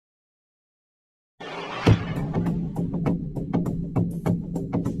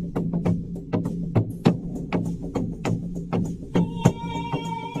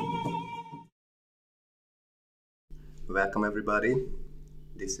Welcome everybody.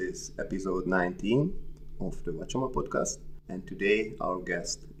 This is episode 19 of the Vachama podcast, and today our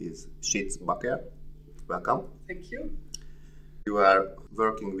guest is Shitz Bakker. Welcome. Thank you. You are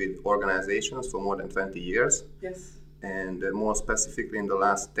working with organizations for more than 20 years. Yes. And more specifically, in the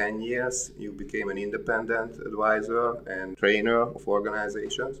last 10 years, you became an independent advisor and trainer of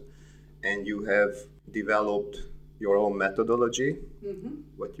organizations, and you have developed your own methodology,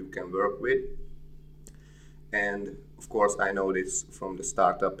 what you can work with. And of course, I know this from the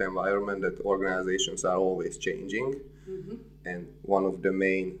startup environment that organizations are always changing. And one of the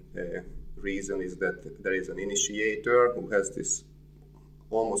main reasons is that there is an initiator who has this,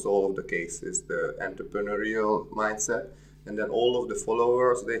 almost all of the cases, the entrepreneurial mindset. And then all of the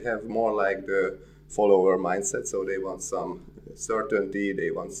followers, they have more like the follower mindset. So they want some certainty, they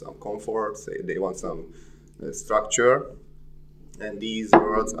want some comfort, they want some structure. And these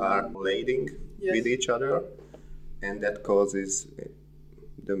worlds are colliding with each other. And that causes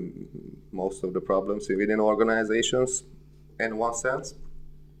the most of the problems within organizations in one sense.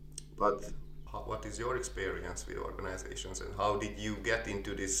 But what is your experience with organizations, and how did you get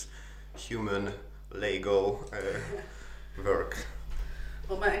into this human Lego work?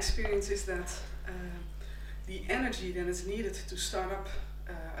 Well, my experience is that the energy that is needed to start up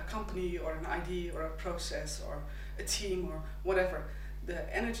a company or an idea or a process or a team or whatever,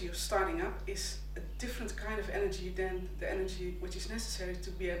 the energy of starting up is a different kind of energy than the energy which is necessary to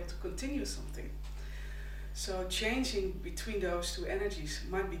be able to continue something. So changing between those two energies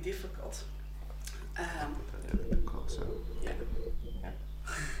might be difficult. Closer.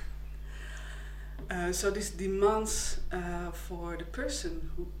 So this demands for the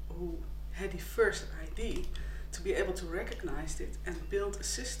person who had the first idea to be able to recognize it and build a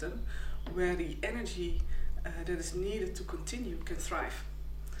system where the energy that is needed to continue can thrive.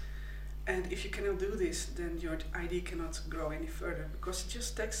 And if you cannot do this, then your idea cannot grow any further, because it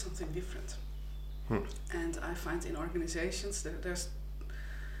just takes something different. And I find in organizations that there's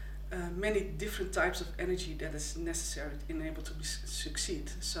many different types of energy that is necessary in able to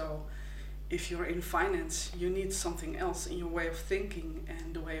succeed. So if you're in finance, you need something else in your way of thinking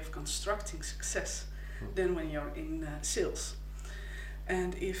and the way of constructing success than when you're in sales.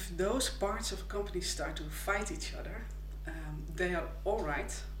 And if those parts of a company start to fight each other, they are all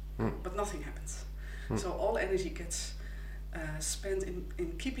right, but nothing happens. So all energy gets spent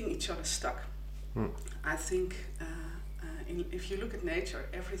in keeping each other stuck. I think if you look at nature,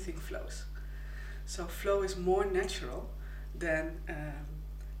 everything flows. So flow is more natural than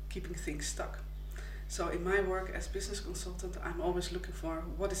keeping things stuck. So in my work as business consultant, I'm always looking for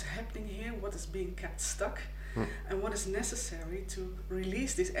what is happening here, what is being kept stuck, and what is necessary to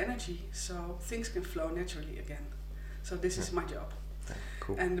release this energy so things can flow naturally again. So this is my job.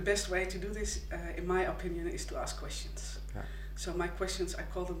 Cool. And the best way to do this, in my opinion, is to ask questions. So my questions, I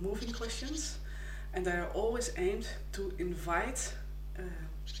call them moving questions, and they are always aimed to invite,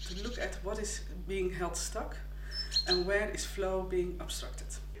 to look at what is being held stuck and where is flow being obstructed.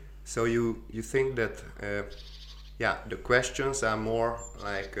 So you think that the questions are more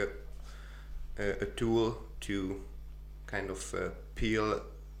like a tool to kind of peel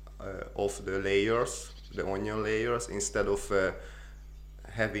off the layers, the onion layers, instead of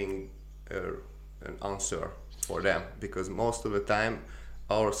having an answer for them, because most of the time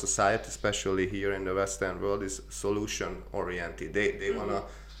our society, especially here in the Western world, is solution oriented. They want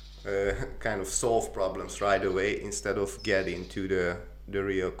to kind of solve problems right away instead of getting to the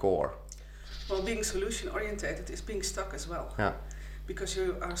real core. Well, being solution oriented is being stuck as well. Because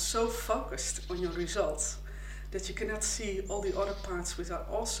you are so focused on your results that you cannot see all the other parts which are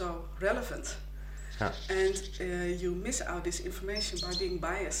also relevant. And you miss out this information by being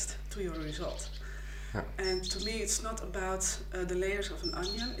biased to your result. And to me, it's not about the layers of an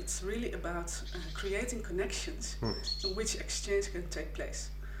onion. It's really about creating connections in which exchange can take place.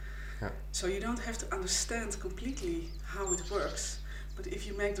 So you don't have to understand completely how it works, but if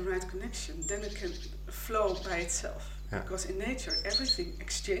you make the right connection, then it can flow by itself. Because in nature, everything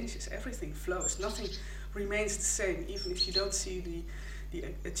exchanges, everything flows. Nothing remains the same, even if you don't see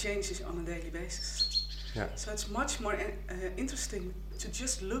the changes on a daily basis. So it's much more interesting to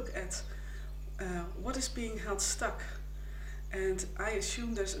just look at what is being held stuck. And I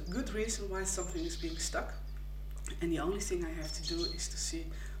assume there's a good reason why something is being stuck. And the only thing I have to do is to see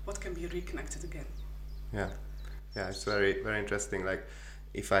what can be reconnected again. Yeah, it's very, very interesting. Like,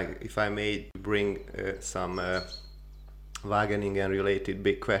 if I may bring some Wageningen related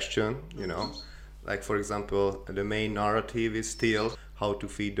big question, you know, like for example, the main narrative is still how to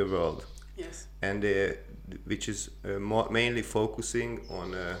feed the world. Yes. And which is mainly focusing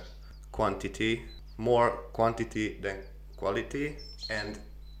on quantity, more quantity than quality and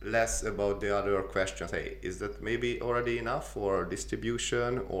less about the other questions. Hey, is that maybe already enough for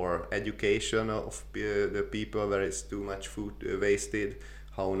distribution or education of the people where it's too much food wasted,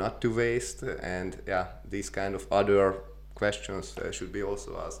 how not to waste, and yeah, these kind of other questions should be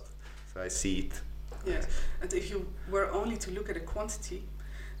also asked. So I see it. Yes, and if you were only to look at a quantity,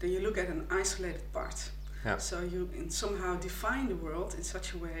 then you look at an isolated part. Yeah. So you somehow define the world in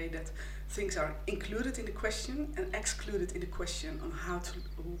such a way that things are included in the question and excluded in the question on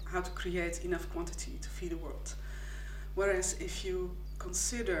how to create enough quantity to feed the world. Whereas if you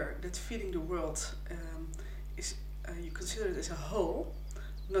consider that feeding the world you consider it as a whole,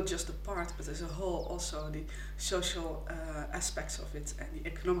 not just a part, but as a whole, also the social aspects of it and the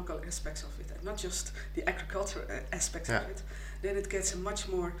economical aspects of it, and not just the agricultural aspects of it, then it gets a much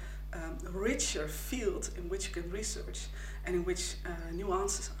more richer field in which you can research and in which new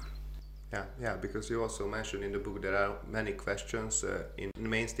answers are. Yeah, because you also mentioned in the book there are many questions in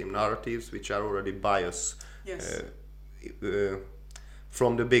mainstream narratives which are already biased. Yes.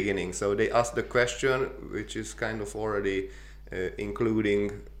 From the beginning. So they ask the question which is kind of already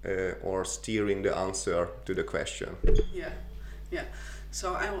including or steering the answer to the question. Yeah.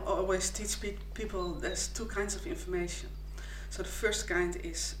 So I always teach people there's two kinds of information. So the first kind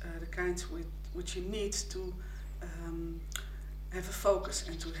is the kind which you need to have a focus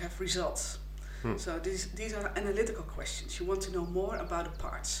and to have results. So these are analytical questions. You want to know more about the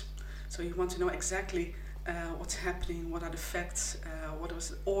parts. So you want to know exactly what's happening, what are the facts, what was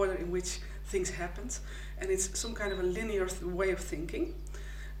the order in which things happened, and it's some kind of a linear way of thinking,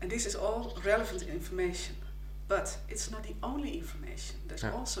 and this is all relevant information, but it's not the only information. There's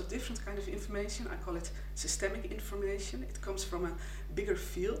also different kind of information. I call it systemic information. It comes from a bigger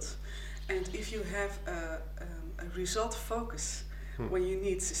field, and if you have a result focus when you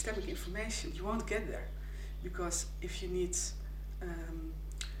need systemic information, you won't get there, because if you need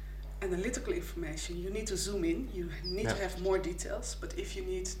analytical information, you need to zoom in, you need to have more details, but if you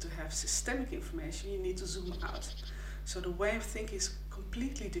need to have systemic information, you need to zoom out. So the way of thinking is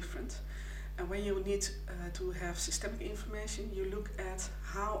completely different, and when you need to have systemic information, you look at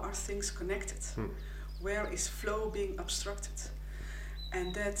how are things connected, where is flow being obstructed,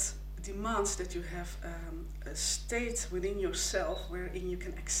 and that demands that you have a state within yourself wherein you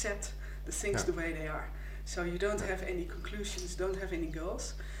can accept the things the way they are. So you don't have any conclusions, don't have any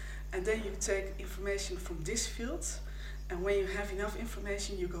goals. And then you take information from this field, and when you have enough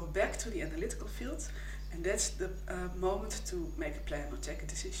information, you go back to the analytical field, and that's the moment to make a plan or take a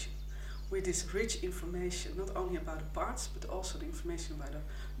decision. With this rich information, not only about the parts, but also the information about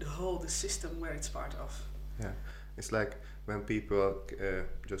the whole, the system where it's part of. Yeah, it's like when people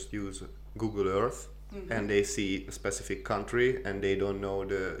just use Google Earth, and they see a specific country and they don't know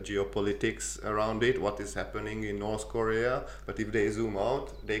the geopolitics around it, what is happening in North Korea. But if they zoom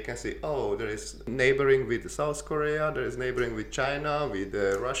out, they can see, oh, there is neighboring with South Korea, there is neighboring with China, with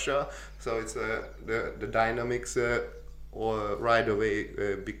Russia. So it's the dynamics right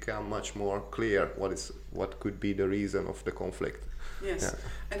away become much more clear. What could be the reason of the conflict? Yes,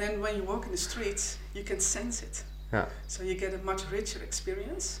 and then when you walk in the streets, you can sense it. So you get a much richer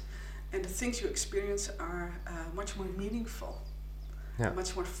experience. And the things you experience are much more meaningful,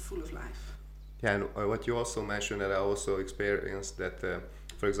 much more full of life. Yeah, and what you also mentioned that I also experienced that,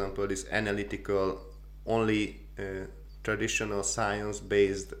 for example, this analytical, only traditional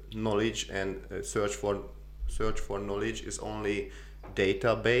science-based knowledge and search for knowledge is only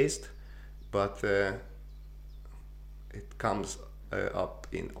data-based, but it comes up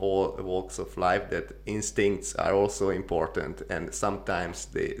in all walks of life that instincts are also important, and sometimes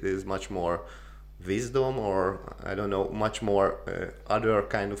there's much more wisdom, or I don't know, much more other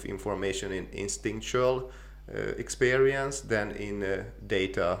kind of information in instinctual experience than in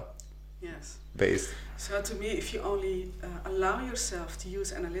data based. So to me, if you only allow yourself to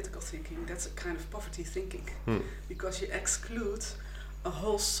use analytical thinking, that's a kind of poverty thinking, because you exclude a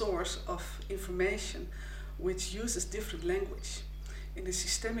whole source of information which uses different language. In the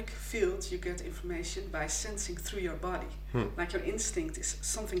systemic field, you get information by sensing through your body. Like your instinct is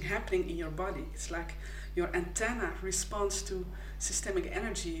something happening in your body. It's like your antenna responds to systemic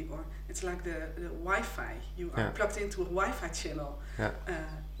energy, or it's like the Wi-Fi. You are plugged into a Wi-Fi channel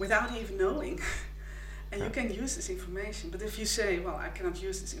without even knowing. And you can use this information. But if you say, well, I cannot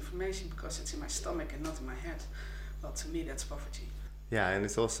use this information because it's in my stomach and not in my head, well, to me, that's poverty. Yeah, and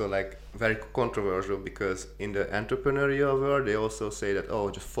it's also like very controversial, because in the entrepreneurial world they also say that, oh,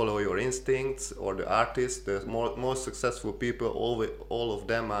 just follow your instincts, or the artists, the most successful people, all of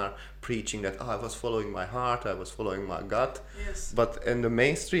them are preaching that, oh, I was following my heart, I was following my gut. Yes. But in the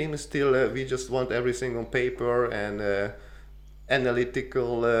mainstream still we just want everything on paper, and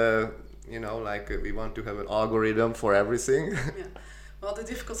analytical, we want to have an algorithm for everything. Yeah. Well, the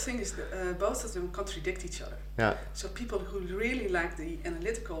difficult thing is that both of them contradict each other. Yeah. So people who really like the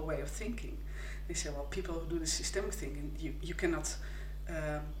analytical way of thinking, they say, well, people who do the systemic thinking, you cannot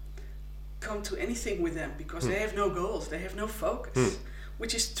come to anything with them because they have no goals, they have no focus.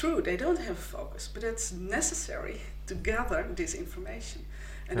 Which is true, they don't have focus, but it's necessary to gather this information.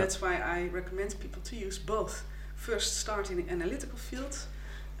 And that's why I recommend people to use both. First, start in the analytical field,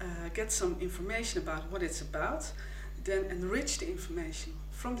 get some information about what it's about, then enrich the information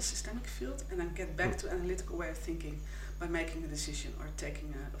from the systemic field, and then get back to analytical way of thinking by making a decision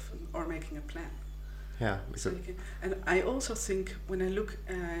or making a plan. Yeah. And I also think when I look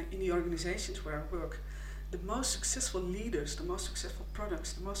in the organizations where I work, the most successful leaders, the most successful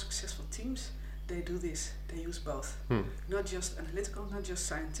products, the most successful teams, they do this. They use both. Not just analytical, not just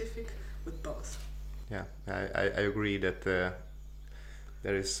scientific, but both. Yeah, I agree that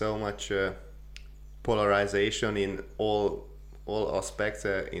there is so much polarization in all aspects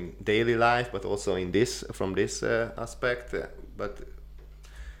in daily life, but also in from this aspect. But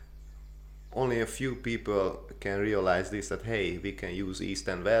only a few people can realize this, that hey, we can use east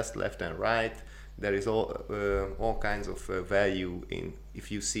and west, left and right. There is all kinds of value in if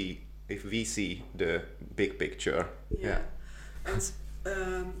we see the big picture. Yeah. And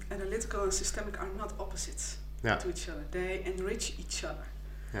analytical and systemic are not opposites to each other. They enrich each other.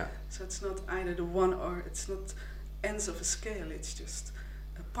 Yeah. So it's not either the one or it's not ends of a scale. It's just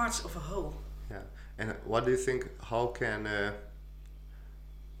parts of a whole. Yeah. And what do you think? How can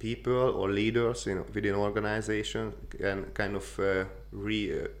people or leaders within organization can kind of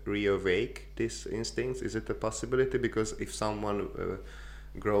reawake these instincts? Is it a possibility? Because if someone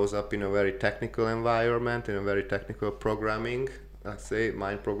grows up in a very technical environment, in a very technical programming, let's say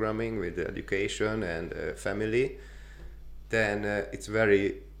mind programming with education and family, then it's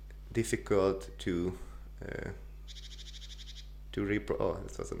very difficult to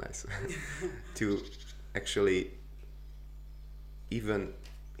that was a nice to actually even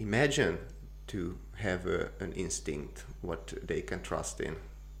imagine to have an instinct what they can trust in.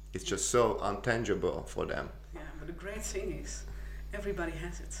 It's just so untangible for them. Yeah, but the great thing is everybody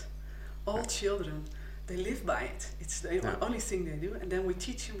has it. All children, they live by it. It's the only thing they do, and then we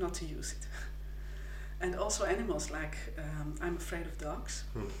teach them not to use it. And also animals, like I'm afraid of dogs.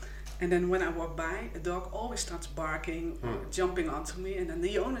 And then when I walk by, a dog always starts barking or jumping onto me, and then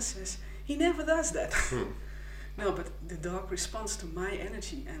the owner says, he never does that. No, but the dog responds to my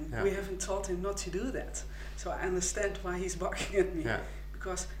energy, and we haven't taught him not to do that. So I understand why he's barking at me,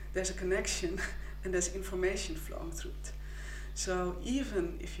 because there's a connection and there's information flowing through it. So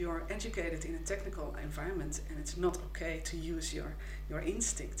even if you're educated in a technical environment and it's not okay to use your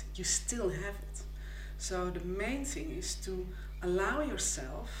instinct, you still have it. So the main thing is to allow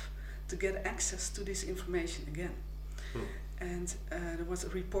yourself to get access to this information again. And there was a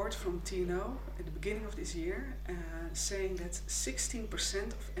report from TNO at the beginning of this year saying that 16%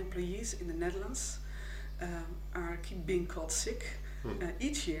 of employees in the Netherlands keep being called sick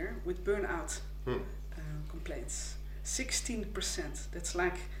each year with burnout complaints. 16%, that's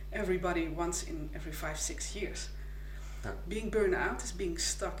like everybody once in every 5-6 years. Being burned out is being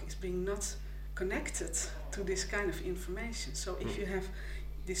stuck, is being not connected to this kind of information. So if you have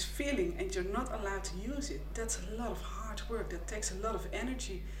this feeling and you're not allowed to use it, that's a lot of hard work. That takes a lot of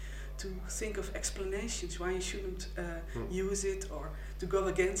energy to think of explanations why you shouldn't use it or to go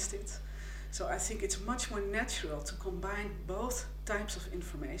against it. So I think it's much more natural to combine both types of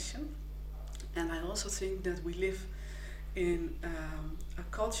information. And I also think that we live in a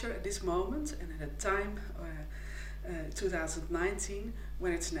culture at this moment and at a time, 2019,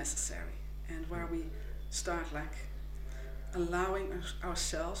 when it's necessary and where we start like allowing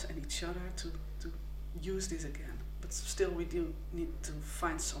ourselves and each other to use this again. But still we do need to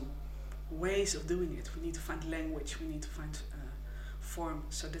find some ways of doing it. We need to find language, we need to find form.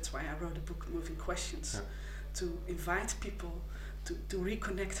 So that's why I wrote the book Moving Questions, to invite people to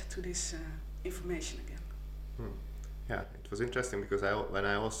reconnect to this information again. Yeah, it was interesting because when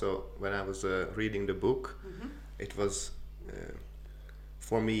I was reading the book, it was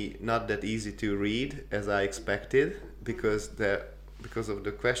for me not that easy to read as I expected, because of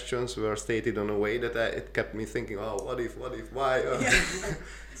the questions were stated in a way that it kept me thinking, oh, what if, why?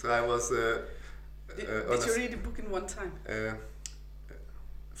 So I was. Did you read the book in one time?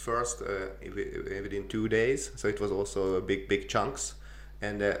 First, within 2 days, so it was also big chunks.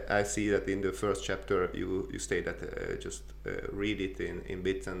 And I see that in the first chapter you state that just read it in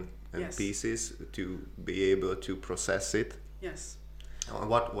bits and pieces to be able to process it. Yes.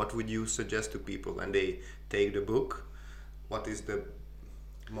 What would you suggest to people when they take the book? what is the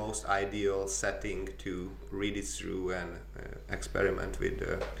most ideal setting to read it through and experiment with?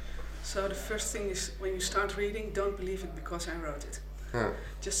 So the first thing is, when you start reading, don't believe it because I wrote it.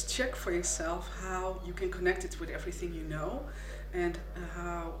 Just check for yourself how you can connect it with everything you know, and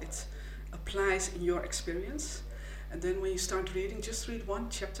how it applies in your experience. And then when you start reading, just read one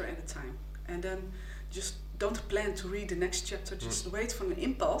chapter at a time. And then just don't plan to read the next chapter, just wait for an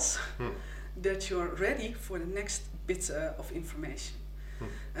impulse that you're ready for the next bit of information.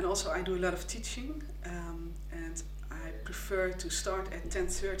 And also I do a lot of teaching, and I prefer to start at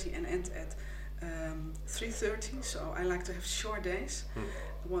 10:30 and end at 3:30, so I like to have short days,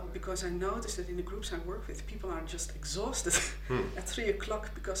 because I notice that in the groups I work with, people are just exhausted at 3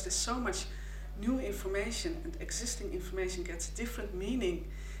 o'clock, because there's so much new information, and existing information gets different meaning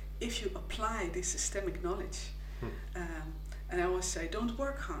if you apply this systemic knowledge. And I always say, don't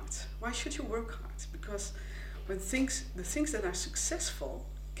work hard. Why should you work hard? Because when the things that are successful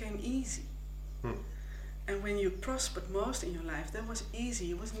came easy. And when you prospered most in your life, that was easy.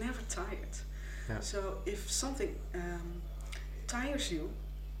 You was never tired. So if something tires you,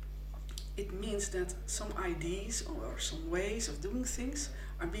 it means that some ideas or some ways of doing things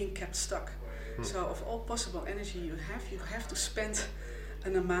are being kept stuck. So of all possible energy you have to spend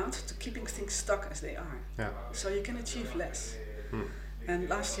an amount to keeping things stuck as they are. So you can achieve less. And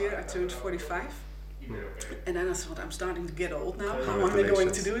last year I turned 45. And then I thought, I'm starting to get old now. How am I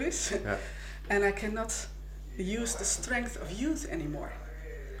going to do this? And I cannot use the strength of youth anymore.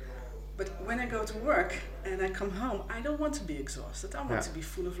 But when I go to work and I come home, I don't want to be exhausted. I want to be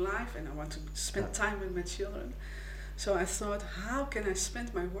full of life, and I want to spend time with my children. So I thought, how can I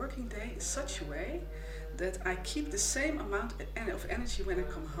spend my working day in such a way that I keep the same amount of energy when I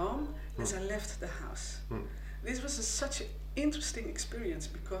come home as I left the house? This was such an interesting experience,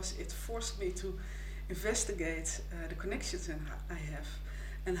 because it forced me to investigate the connections I have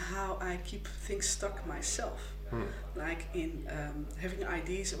and how I keep things stuck myself. Like in having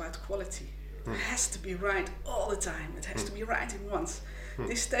ideas about quality. It has to be right all the time. It has to be right in once.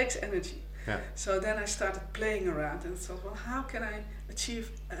 This takes energy. So then I started playing around and thought, well, how can I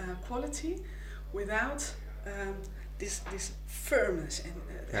achieve quality without this firmness, and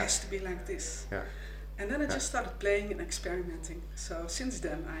it has to be like this. And then I just started playing and experimenting. So since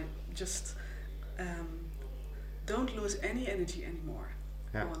then I just don't lose any energy anymore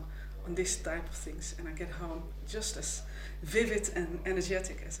on this type of things, and I get home just as vivid and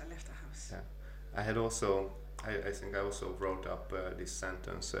energetic as I left the house. I had also, I think I also wrote up this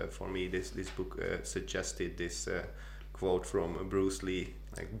sentence. For me, this book suggested this quote from Bruce Lee,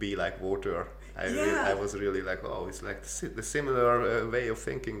 like, be like water. I was really like, oh, it's like the similar way of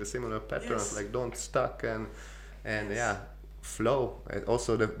thinking, the similar patterns, like don't stuck and flow.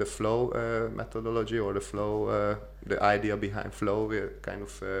 Also the flow methodology, or the flow, the idea behind flow kind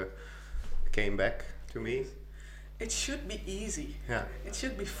of came back to me. It should be easy. It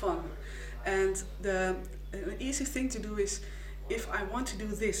should be fun. And an easy thing to do is, if I want to do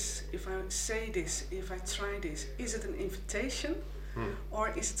this, if I say this, if I try this, is it an invitation or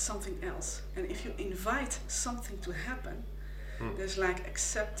is it something else? And if you invite something to happen, there's like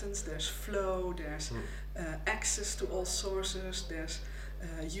acceptance, there's flow, there's access to all sources, there's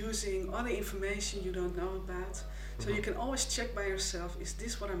using other information you don't know about. So you can always check by yourself, is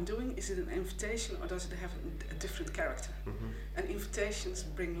this what I'm doing? Is it an invitation, or does it have a different character? And invitations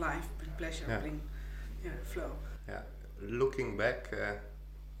bring life, bring pleasure, bring flow. Looking back,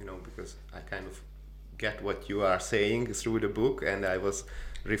 because I kind of get what you are saying through the book, and I was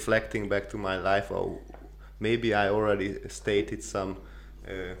reflecting back to my life. Oh, maybe I already stated some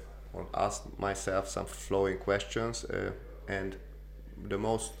or asked myself some flowing questions, and the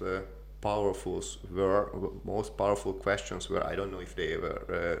most powerful questions were, I don't know if they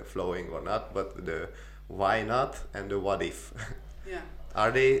were flowing or not, but the why not and the what if.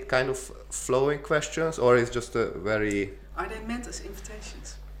 Are they kind of flowing questions, or is just a very... Are they meant as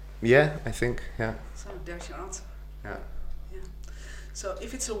invitations? Yeah, I think, So there's your answer. So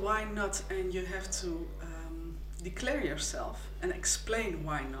if it's a why not, and you have to declare yourself and explain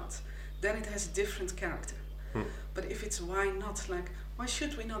why not, then it has a different character. But if it's why not, like, why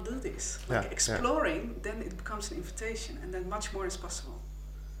should we not do this? Like exploring, then it becomes an invitation, and then much more is possible.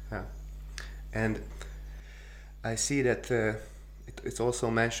 And I see that it's also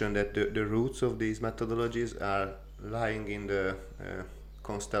mentioned that the roots of these methodologies are lying in the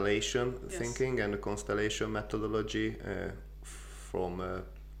constellation thinking and the constellation methodology from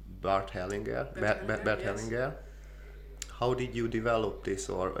Bert Hellinger. Hellinger. How did you develop this,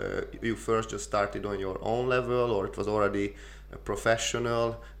 or you first just started on your own level, or it was already a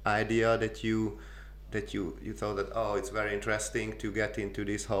professional idea that you that you thought that, oh, it's very interesting to get into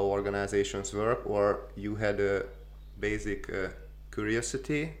this how organizations work, or you had a basic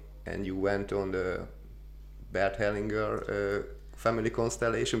curiosity and you went on the Bert Hellinger family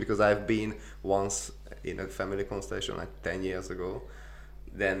constellation? Because I've been once in a family constellation like 10 years ago.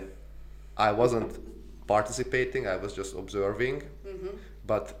 Then I wasn't participating, I was just observing.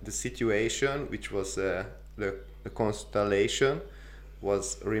 But the situation, which was the constellation,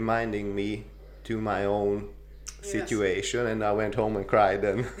 was reminding me to my own situation, and I went home and cried,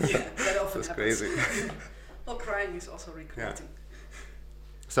 and that often it was happens. crazy. Well, crying is also recreating.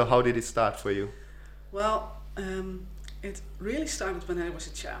 So how did it start for you? Well, it really started when I was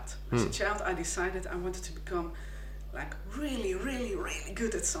a child. As a child, I decided I wanted to become like really, really, really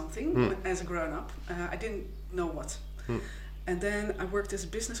good at something as a grown-up. I didn't know what. And then I worked as a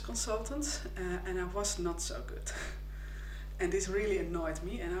business consultant, and I was not so good. And this really annoyed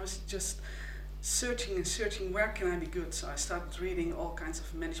me, and I was just searching and searching, where can I be good? So I started reading all kinds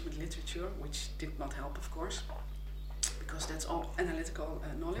of management literature, which did not help, of course, because that's all analytical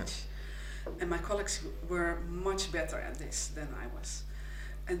knowledge. And my colleagues were much better at this than I was.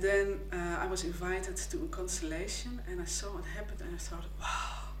 And then I was invited to a constellation, and I saw what happened, and I thought,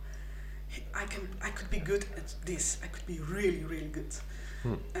 wow, I could be good at this. I could be really, really good.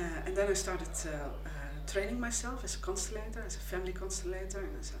 And then I started training myself as a constellator, as a family constellator,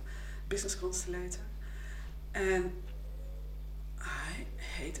 and as a business constellator. And I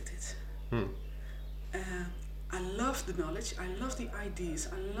hated it. I love the knowledge, I love the ideas,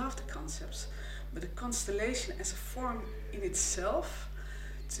 I love the concepts, but the constellation as a form in itself,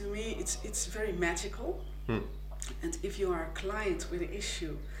 to me, it's very magical. And if you are a client with an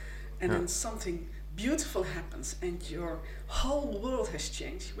issue, and then something beautiful happens and your whole world has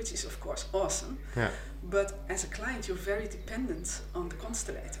changed, which is of course awesome, but as a client you're very dependent on the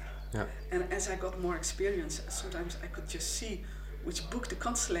constellator. And as I got more experience, sometimes I could just see which book the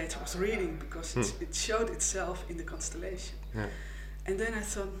constellator was reading, because it showed itself in the constellation. And then I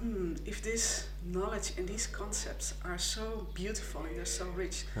thought, if this knowledge and these concepts are so beautiful and they're so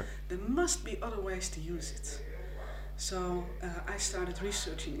rich, there must be other ways to use it. So I started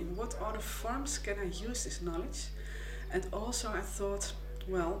researching in what other forms can I use this knowledge. And also I thought,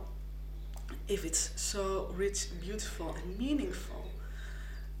 well, if it's so rich, beautiful and meaningful,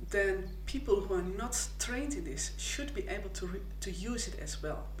 then people who are not trained in this should be able to use it as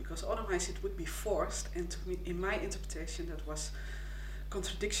well, because otherwise it would be forced, and to me, in my interpretation, that was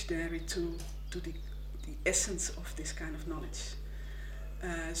contradictory to the essence of this kind of knowledge.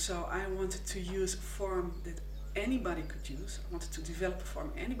 So I wanted to use a form that anybody could use. I wanted to develop a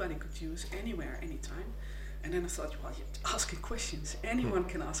form anybody could use, anywhere, anytime. And then I thought, well, you're asking questions. Anyone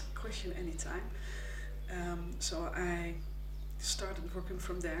can ask a question anytime. So I started working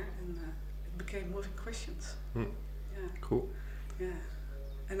from there, and it became Moving Questions. Cool. Yeah.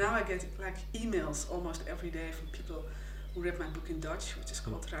 And now I get like emails almost every day from people who read my book in Dutch, which is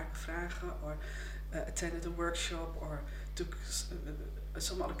called Rake Vragen, or attended a workshop, or took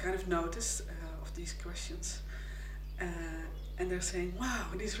some other kind of notice of these questions. And they're saying, wow,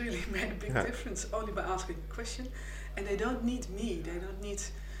 this really made a big difference only by asking a question. And they don't need me, they don't need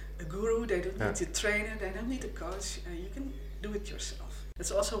a guru, they don't need a trainer, they don't need a coach. You can do it yourself.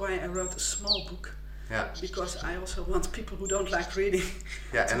 That's also why I wrote a small book. Because I also want people who don't like reading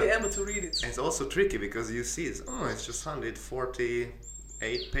to be able to read it. And it's also tricky because you see it's just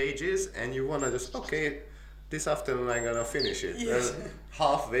 148 pages, and you wanna just, okay, this afternoon I'm gonna finish it. Yes.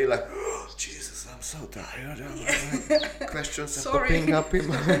 Halfway, like, oh, Jesus, I'm so tired. Questions are popping up in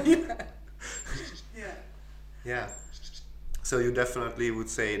my So you definitely would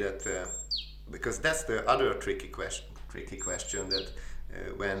say that, because that's the other tricky question that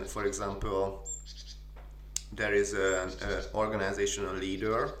when, for example, there is an organizational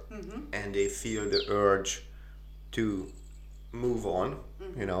leader and they feel the urge to move on,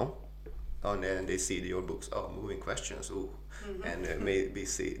 you know, and then they see your books, Moving Questions, and maybe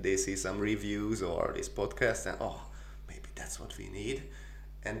they see some reviews or this podcast, and maybe that's what we need.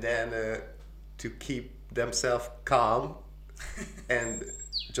 And then to keep themselves calm and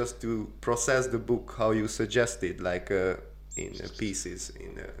just to process the book how you suggested, like in pieces,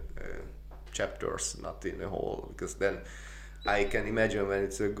 in chapters, not in a whole, because then I can imagine when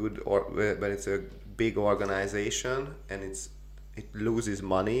it's a when it's a big organization and it loses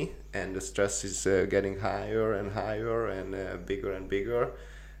money and the stress is getting higher and higher and bigger,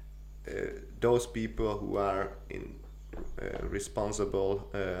 those people who are in responsible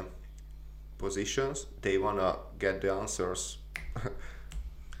positions, they want to get the answers.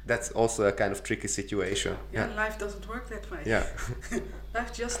 That's also a kind of tricky situation. Life doesn't work that way.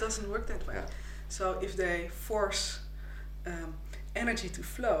 Life just doesn't work that way. So if they force energy to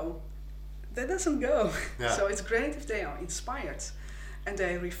flow, that doesn't go. Yeah. So it's great if they are inspired and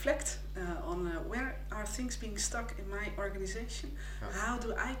they reflect on where are things being stuck in my organization. Yeah. How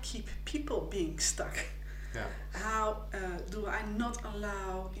do I keep people being stuck? Yeah. How do I not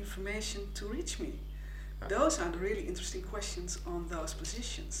allow information to reach me? Yeah. Those are the really interesting questions on those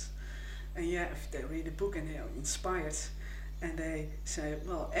positions. And yeah, if they read a book and they are inspired and they say,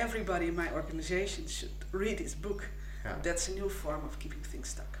 well, everybody in my organization should read this book, Yeah. that's a new form of keeping things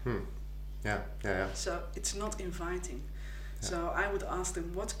stuck. Yeah. Yeah. So it's not inviting. Yeah. So I would ask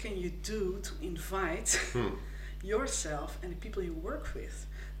them, what can you do to invite yourself and the people you work with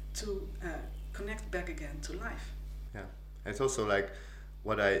to connect back again to life? Yeah. It's also like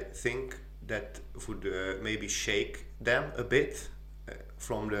what I think that would maybe shake them a bit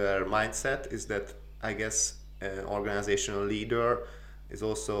from their mindset is that I guess an organizational leader is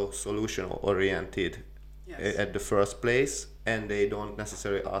also solution oriented. Yes. At the first place, and they don't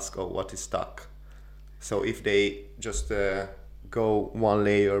necessarily ask, oh, what is stuck. So if they just go one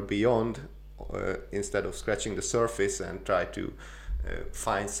layer beyond instead of scratching the surface and try to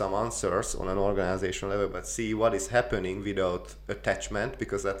find some answers on an organizational level, but see what is happening without attachment,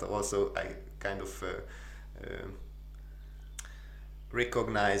 because that's also I kind of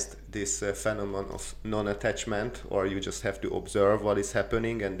recognized this phenomenon of non-attachment, or you just have to observe what is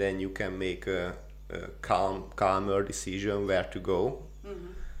happening and then you can make a calmer decision where to go.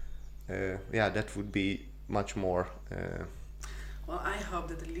 Yeah, that would be much more. Well, I hope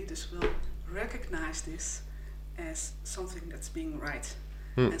that the leaders will recognize this as something that's being right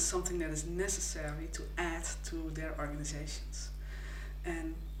and something that is necessary to add to their organizations.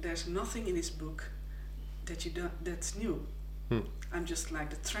 And there's nothing in this book that you don't, that's new. I'm just like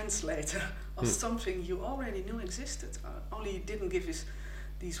the translator of something you already knew existed. Only you didn't give us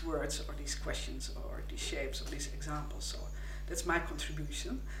these words or these questions or these shapes or these examples. So that's my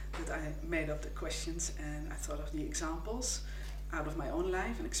contribution, that I made up the questions and I thought of the examples out of my own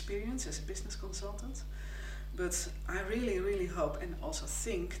life and experience as a business consultant. But I really, really hope and also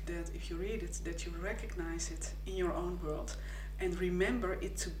think that if you read it, that you recognize it in your own world and remember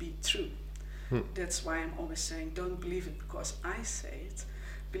it to be true. That's why I'm always saying, don't believe it because I say it,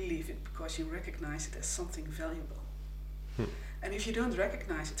 believe it because you recognize it as something valuable. And if you don't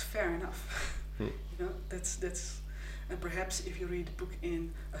recognize it, fair enough. You know, that's and perhaps if you read the book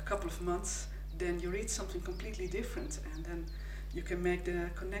in a couple of months, then you read something completely different, and then you can make the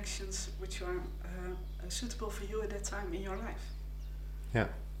connections which are suitable for you at that time in your life. Yeah.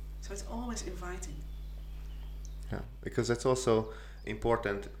 So it's always inviting. Yeah, because that's also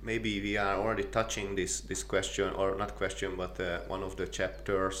important. Maybe we are already touching this question, or not question, but one of the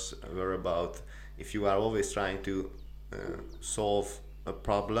chapters were about if you are always trying to solve a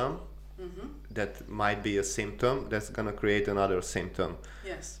problem that might be a symptom, that's gonna create another symptom.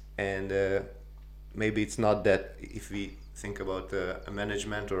 Yes. And maybe it's not that if we think about a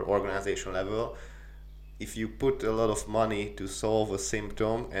management or organization level, if you put a lot of money to solve a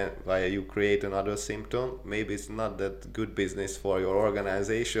symptom and while you create another symptom, maybe it's not that good business for your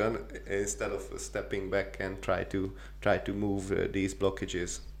organization, instead of stepping back and try to move these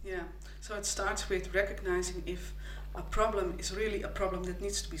blockages. Yeah. So it starts with recognizing if a problem is really a problem that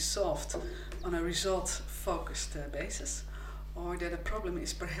needs to be solved on a result-focused basis, or that a problem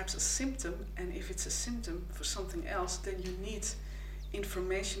is perhaps a symptom, and if it's a symptom for something else, then you need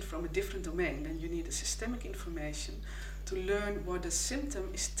information from a different domain. Then you need a systemic information to learn what the symptom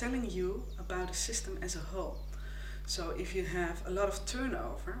is telling you about the system as a whole. So if you have a lot of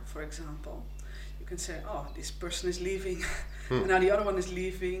turnover, for example, you can say, oh, this person is leaving, and now the other one is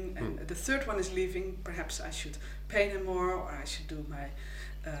leaving, and the third one is leaving, perhaps I should pay them more, or I should do my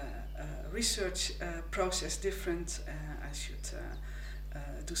research process different, I should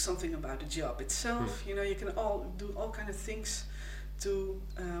do something about the job itself. You know, you can all do all kind of things to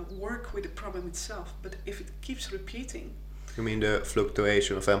work with the problem itself, but if it keeps repeating. You mean the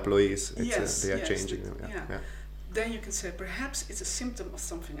fluctuation of employees? It's, yes, they are yes, changing them. Yeah. Then you can say perhaps it's a symptom of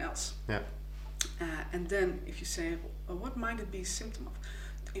something else. Yeah. And then if you say, well, what might it be a symptom of?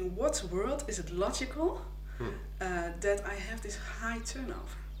 In what world is it logical that I have this high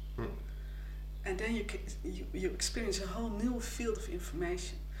turnover? And then you experience a whole new field of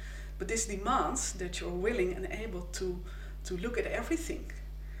information. But this demands that you're willing and able to look at everything.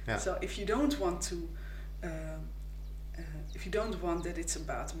 Yeah. So if you don't want to, if you don't want that it's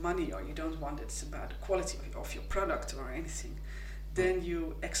about money, or you don't want that it's about the quality of your product or anything, then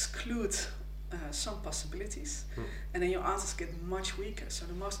you exclude some possibilities, and then your answers get much weaker. So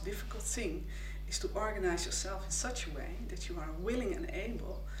the most difficult thing is to organize yourself in such a way that you are willing and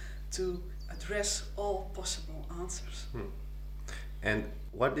able to address all possible answers. And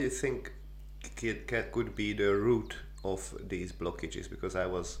what do you think could be the root of these blockages? Because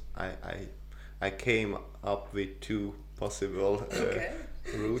I came up with two possible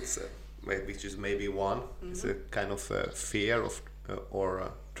roots, which is maybe one. It's a kind of fear of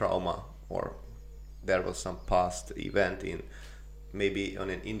or trauma, or there was some past event in maybe on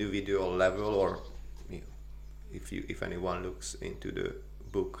an individual level, or if anyone looks into the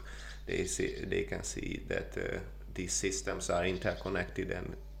book, they can see that these systems are interconnected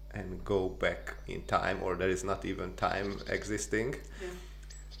and go back in time, or there is not even time existing.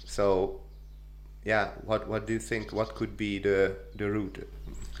 So what do you think, what could be the root?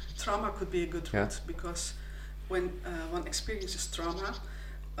 Trauma could be a good root, because when one experiences trauma,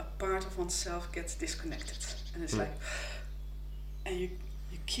 a part of oneself gets disconnected, and it's like, and you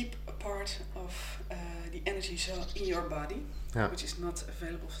keep a part of the energy cell in your body, which is not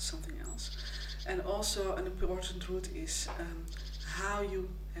available for something else. And also an important root is how you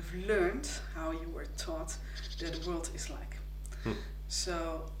have learned, how you were taught that the world is like.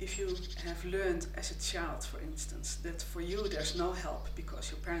 So if you have learned as a child, for instance, that for you there's no help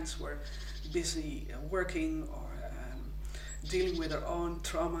because your parents were busy working or dealing with their own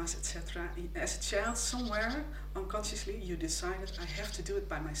traumas, etc. As a child, somewhere unconsciously, you decided, I have to do it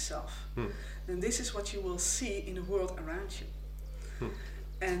by myself. And this is what you will see in the world around you.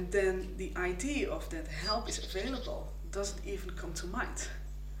 And then the idea of that help is available doesn't even come to mind.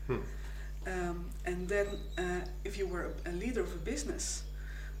 And then if you were a leader of a business,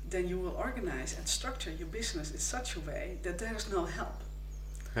 then you will organize and structure your business in such a way that there is no help.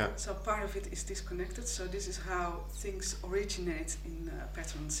 So part of it is disconnected. So this is how things originate in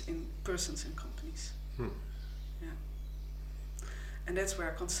patterns in persons and companies. And that's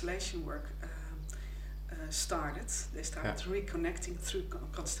where constellation work started. They started reconnecting through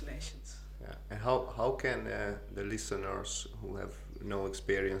constellations. And how can the listeners who have no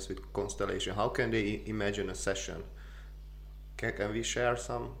experience with constellation, how can they imagine a session? Can we share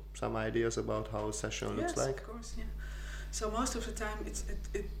some ideas about how a session looks like? Yes, of course, So most of the time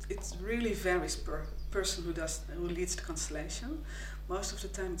it really varies per person who leads the constellation. Most of the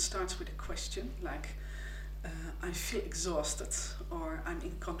time it starts with a question like, I feel exhausted, or I'm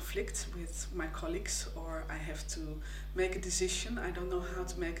in conflict with my colleagues, or I have to make a decision, I don't know how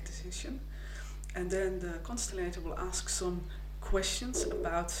to make a decision. And then the constellator will ask some questions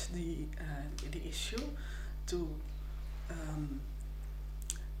about the issue to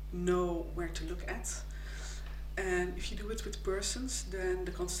know where to look at. And if you do it with persons, then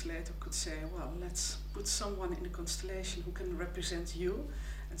the constellator could say, well, let's put someone in the constellation who can represent you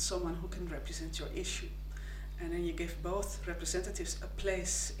and someone who can represent your issue. And then you give both representatives a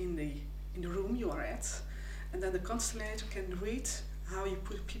place in the room you are at. And then the constellator can read how you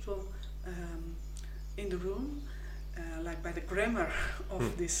put people in the room, like by the grammar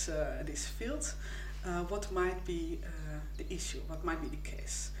of this field, what might be the issue, what might be the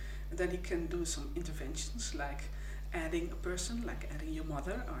case. And then he can do some interventions, like adding a person, like adding your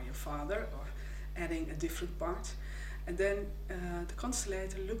mother or your father, or adding a different part. And then the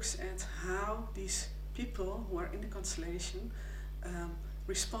constellator looks at how these people who are in the constellation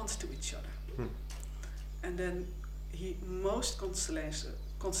respond to each other. And then most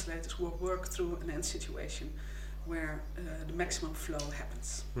constellators will work through an end situation where the maximum flow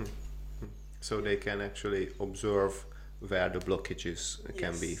happens. So they can actually observe where the blockages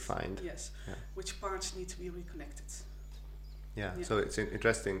can be found. Yes, which parts need to be reconnected. So it's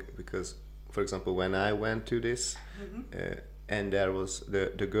interesting because, for example, when I went to this, and there was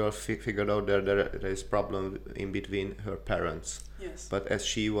the girl figured out that there is problem in between her parents. But as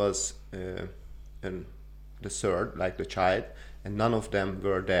she was the third, like the child, and none of them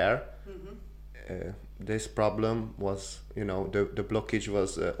were there, this problem was, the blockage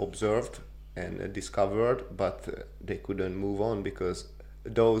was observed and discovered, but they couldn't move on because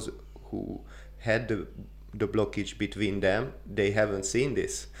those who had the blockage between them, they haven't seen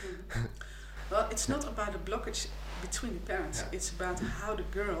this. Well, it's not about the blockage between the parents, it's about how the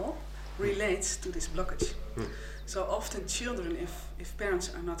girl relates to this blockage. So often children, if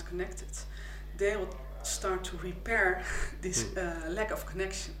parents are not connected, they will start to repair this lack of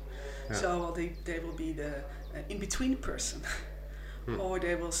connection. So they will be the in-between person. Or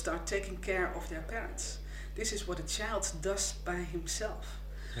they will start taking care of their parents. This is what a child does by himself.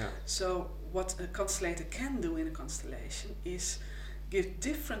 So what a constellator can do in a constellation is give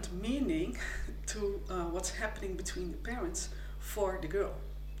different meaning to what's happening between the parents for the girl,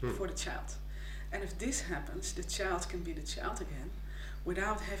 for the child. And if this happens, the child can be the child again,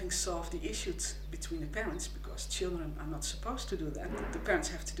 without having solved the issues between the parents, because children are not supposed to do that. The parents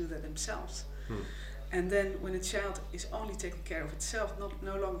have to do that themselves. And then when a child is only taking care of itself,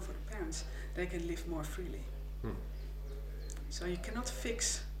 no longer for the parents, they can live more freely. So you cannot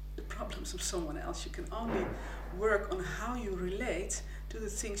fix the problems of someone else. You can only work on how you relate to the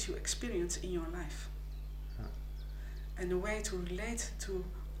things you experience in your life. And the way to relate to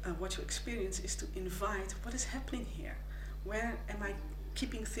what you experience is to invite what is happening here. Where am I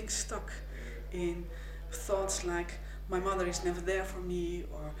keeping things stuck in thoughts like my mother is never there for me,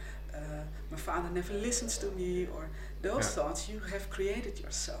 or my father never listens to me, or those thoughts you have created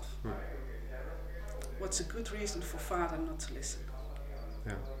yourself. What's a good reason for father not to listen?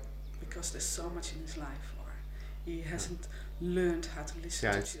 Because there's so much in his life, or he hasn't learned how to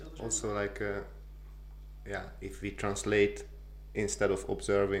listen to children. Also like if we translate, instead of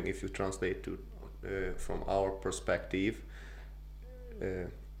observing, if you translate to from our perspective,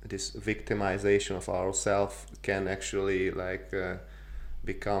 this victimization of ourselves can actually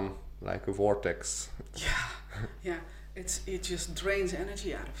become like a vortex. It just drains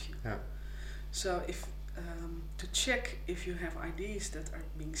energy out of you. So if to check if you have ideas that are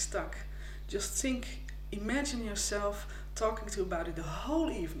being stuck, just imagine yourself talking about it the whole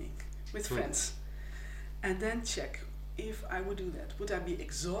evening with friends, and then check, if I would do that, would I be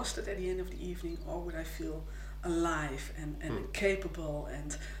exhausted at the end of the evening, or would I feel alive and capable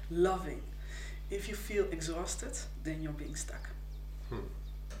and loving? If you feel exhausted, then you're being stuck.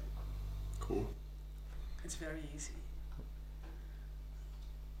 Cool. It's very easy.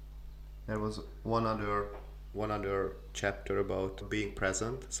 There was one other chapter about being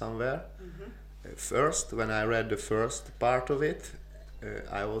present somewhere. First, when I read the first part of it,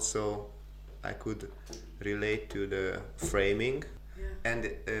 I could relate to the framing.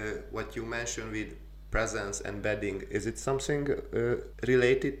 And what you mentioned with presence and bedding, is it something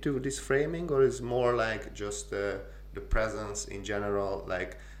related to this framing, or is more like just the presence in general,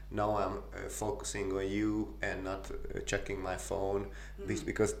 like now I'm focusing on you and not checking my phone?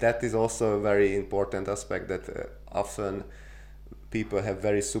 Because that is also a very important aspect, that often people have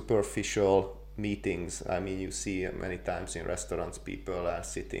very superficial meetings. I mean, you see many times in restaurants, people are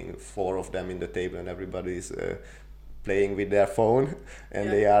sitting, 4 of them in the table, and everybody is playing with their phone,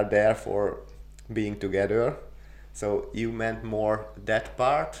 and they are there for being together. So you meant more that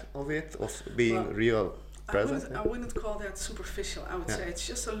part of it, of being real present? I wouldn't call that superficial. I would say it's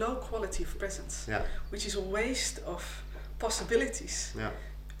just a low quality of presence, which is a waste of possibilities.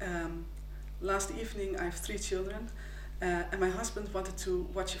 Last evening, I have 3 children, and my husband wanted to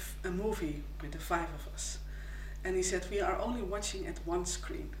watch a movie with the 5 of us. And he said, we are only watching at one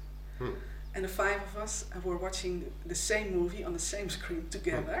screen. And the 5 of us were watching the same movie on the same screen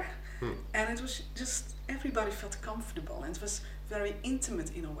together. And it was just, everybody felt comfortable, and it was very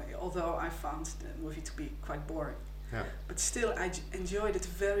intimate in a way, although I found the movie to be quite boring. But still, I enjoyed it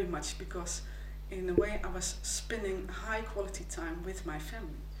very much, because in a way I was spending high quality time with my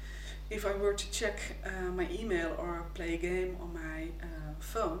family. If I were to check my email or play a game on my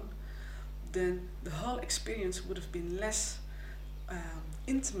phone, then the whole experience would have been less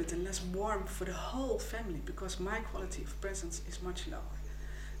intimate and less warm for the whole family, because my quality of presence is much lower.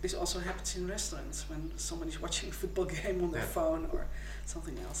 This also happens in restaurants when somebody's watching a football game on their phone or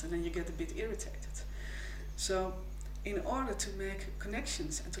something else, and then you get a bit irritated. So in order to make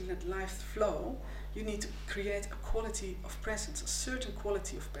connections and to let life flow, you need to create a quality of presence, a certain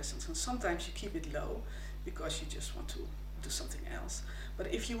quality of presence. And sometimes you keep it low because you just want to do something else.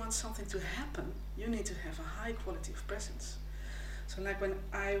 But if you want something to happen, you need to have a high quality of presence. So like when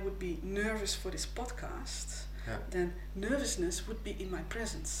I would be nervous for this podcast, then nervousness would be in my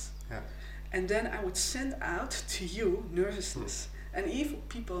presence. And then I would send out to you nervousness. And even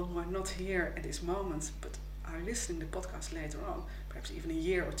people who are not here at this moment, but are listening to the podcast later on, perhaps even a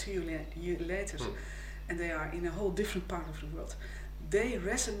year or 2 years later, and they are in a whole different part of the world, they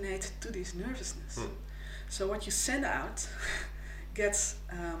resonate to this nervousness. So what you send out gets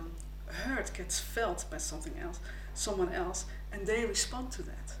heard, gets felt by someone else, and they respond to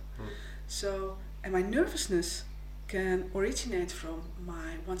that. So, and my nervousness can originate from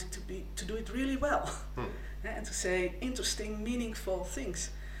my wanting to do it really well, and to say interesting, meaningful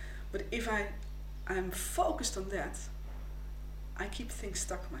things. But if I'm focused on that, I keep things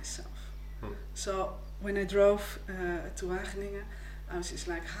stuck myself. So when I drove to Wageningen, I was just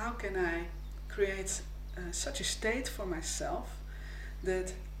like, how can I create such a state for myself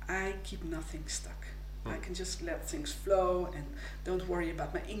that I keep nothing stuck? I can just let things flow and don't worry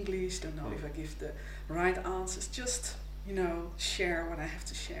about my English, don't know if I give the right answers, just, share what I have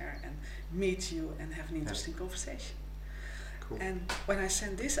to share and meet you and have an interesting conversation. And when I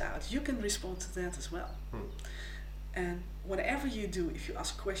send this out, you can respond to that as well. And whatever you do, if you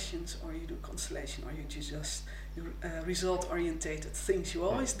ask questions or you do constellation or you just result-orientated things you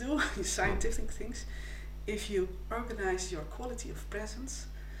always do, scientific things, if you organize your quality of presence,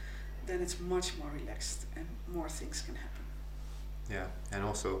 then it's much more relaxed and more things can happen. Yeah, and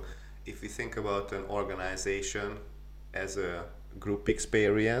also if we think about an organization as a group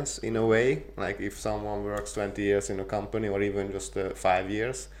experience in a way, like if someone works 20 years in a company or even just 5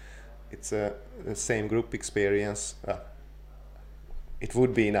 years, it's the same group experience. It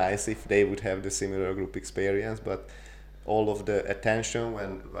would be nice if they would have the similar group experience, but all of the attention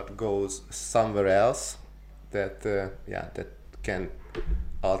when what goes somewhere else, that that can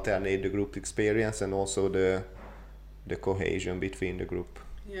alternate the group experience and also the cohesion between the group.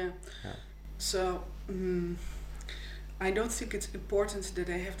 Yeah. So I don't think it's important that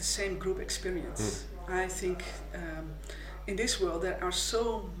they have the same group experience. I think in this world there are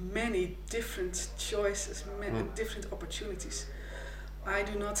so many different choices, different opportunities. I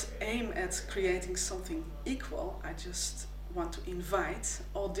do not aim at creating something equal. I just want to invite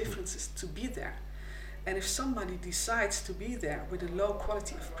all differences to be there. And if somebody decides to be there with a low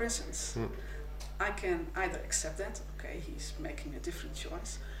quality of presence, I can either accept that, okay, he's making a different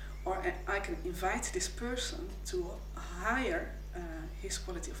choice, or I can invite this person to higher his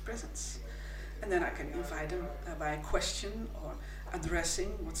quality of presence. And then I can invite him by a question or addressing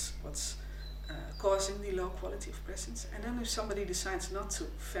what's causing the low quality of presence. And then if somebody decides not to,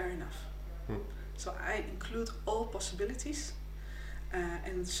 fair enough. So I include all possibilities,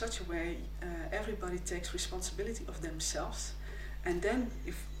 and in such a way everybody takes responsibility of themselves. And then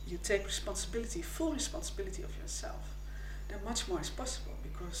if you take full responsibility of yourself, then much more is possible,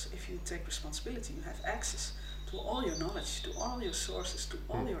 because if you take responsibility, you have access to all your knowledge, to all your sources, to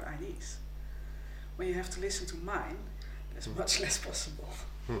all your ideas. When you have to listen to mine, there's much less possible.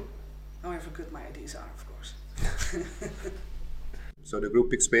 However good my ideas are, of course. So the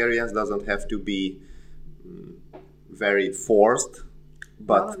group experience doesn't have to be very forced,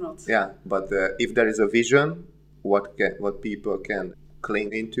 but if there is a vision, what people can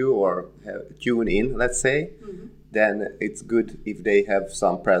cling into or tune in, let's say, then it's good if they have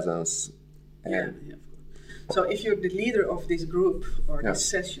some presence. So if you're the leader of this group or this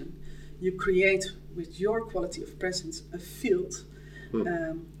session, you create with your quality of presence a field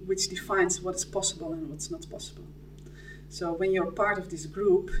which defines what is possible and what's not possible. So when you're part of this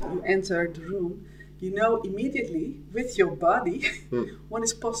group, you enter the room, you know immediately with your body what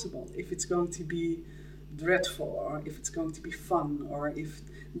is possible, if it's going to be dreadful or if it's going to be fun, or if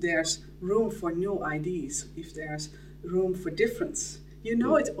there's room for new ideas, if there's room for difference. You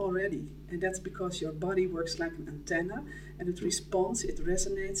know it already, and that's because your body works like an antenna and it responds, it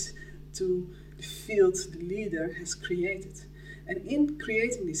resonates to the field the leader has created. And in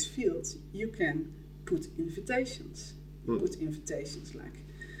creating this field, you can put invitations. You put invitations like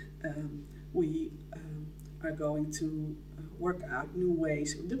we are going to work out new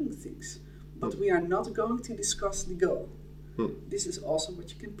ways of doing things, but we are not going to discuss the goal. This is also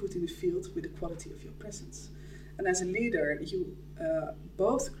what you can put in the field with the quality of your presence. And as a leader, you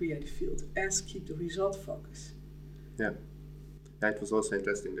both create a field as keep the result focus. Yeah. It was also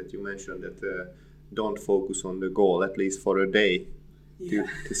interesting that you mentioned that don't focus on the goal, at least for a day.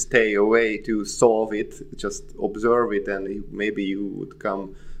 To stay away, to solve it, just observe it, and maybe you would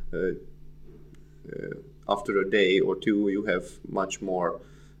come after a day or two, you have much more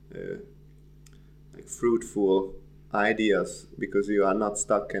fruitful ideas because you are not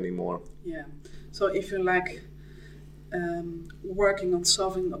stuck anymore. Yeah. So if you're working on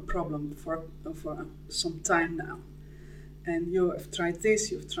solving a problem for some time now, and you have tried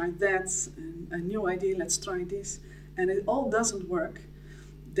this, you've tried that, and a new idea, let's try this, and it all doesn't work,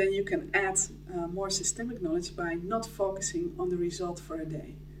 then you can add more systemic knowledge by not focusing on the result for a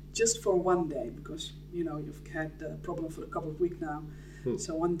day, just for one day, because you've had the problem for a couple of weeks now.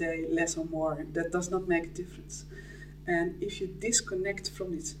 So one day, less or more, that does not make a difference. And if you disconnect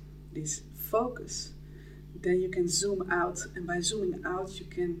from this focus, then you can zoom out, and by zooming out, you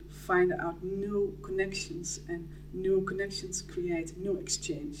can find out new connections, and new connections create new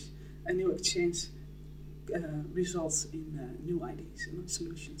exchange, and new exchange results in new ideas and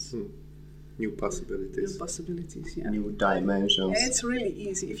solutions. New possibilities. New possibilities, yeah. New dimensions. And it's really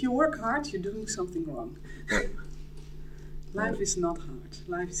easy. If you work hard, you're doing something wrong. Life is not hard.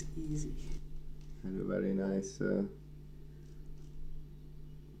 Life is easy. And a very nice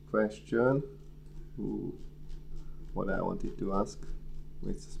question. What I wanted to ask.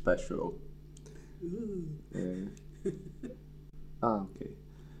 It's special. Ooh. Okay.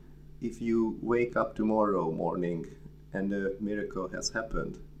 If you wake up tomorrow morning and a miracle has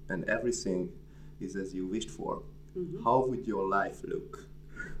happened, and everything is as you wished for, how would your life look?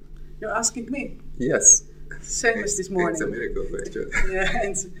 You're asking me? Yes. Same as this morning. It's a miracle question.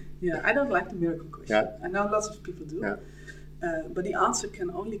 I don't like the miracle question. Yeah. I know lots of people do. Yeah. But the answer can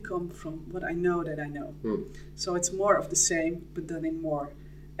only come from what I know that I know. So it's more of the same, but done in more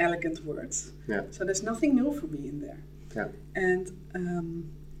elegant words. Yeah. So there's nothing new for me in there. Yeah. And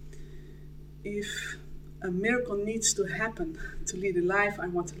if a miracle needs to happen to lead a life I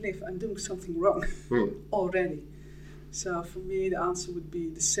want to live, I'm doing something wrong already. So for me, the answer would be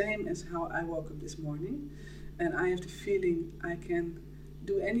the same as how I woke up this morning. And I have the feeling I can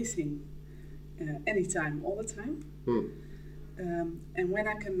do anything, anytime, all the time. And when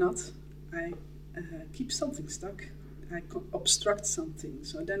I cannot, I keep something stuck. I obstruct something.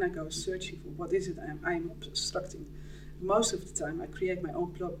 So then I go searching for what is it I'm obstructing. Most of the time I create my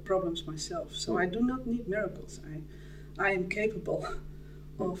own problems myself. So I do not need miracles. I am capable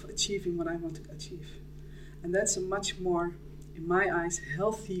of achieving what I want to achieve. And that's a much more, in my eyes,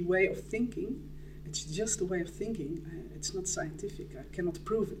 healthy way of thinking. It's just a way of thinking. It's not scientific. I cannot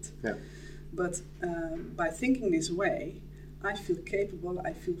prove it. Yeah. But by thinking this way, I feel capable,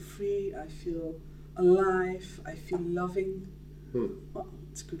 I feel free, I feel alive, I feel loving. Well,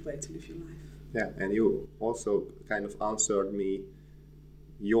 it's a good way to live your life. Yeah, and you also kind of answered me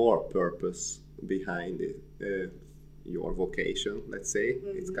your purpose behind it, your vocation, let's say.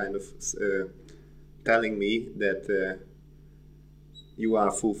 It's kind of telling me that you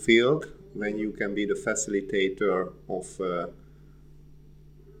are fulfilled when you can be the facilitator of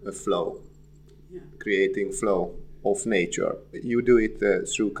a flow, creating flow of nature. You do it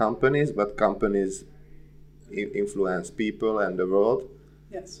through companies, but companies influence people and the world.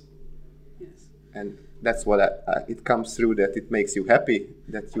 Yes. And that's what it comes through, that it makes you happy,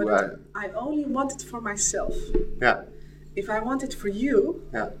 that you are... I only want it for myself. Yeah. If I want it for you,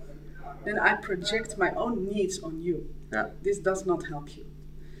 Yeah. then I project my own needs on you. Yeah. This does not help you.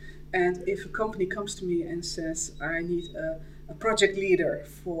 And if a company comes to me and says, I need a project leader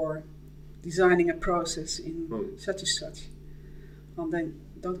for designing a process in such and such, well, then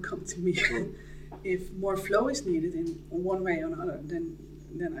don't come to me. If more flow is needed in one way or another,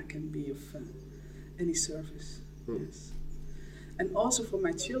 then I can be of any service. Yes. And also for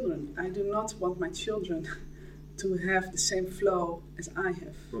my children, I do not want my children to have the same flow as I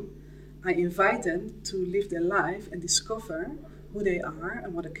have. I invite them to live their life and discover who they are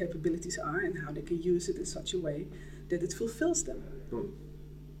and what their capabilities are and how they can use it in such a way that it fulfills them.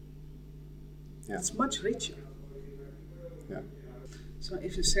 Yeah. It's much richer. Yeah. So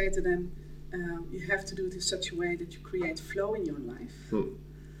if you say to them, you have to do it in such a way that you create flow in your life,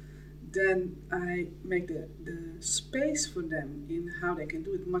 then I make the space for them in how they can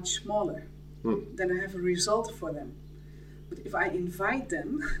do it much smaller. Then I have a result for them. But if I invite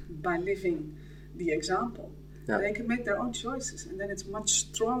them by living the example, they can make their own choices, and then it's much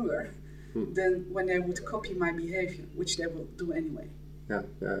stronger than when they would copy my behavior, which they will do anyway.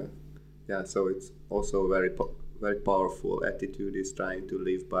 Yeah. So it's also a very powerful attitude, is trying to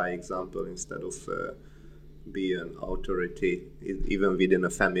live by example instead of be an authority, even within a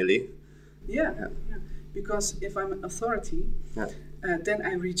family. Yeah. Because if I'm an authority, then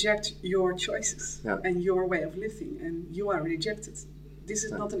I reject your choices and your way of living, and you are rejected. This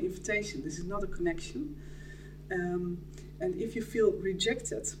is not an invitation. This is not a connection. And if you feel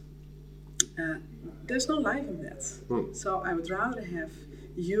rejected, there's no life in that. So I would rather have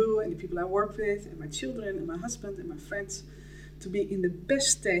you and the people I work with, and my children, and my husband, and my friends, to be in the best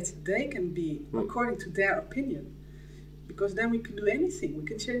state they can be according to their opinion. Because then we can do anything. We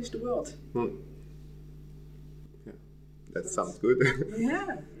can change the world. That sounds good.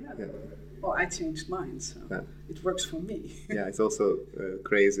 Yeah. Well, I changed mine, so it works for me. Yeah, it's also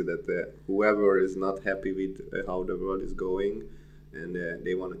crazy that whoever is not happy with how the world is going and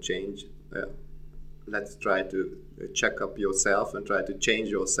they want to change, let's try to check up yourself and try to change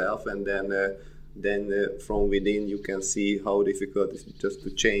yourself, and then from within you can see how difficult it is just to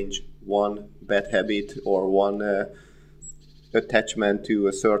change one bad habit or one attachment to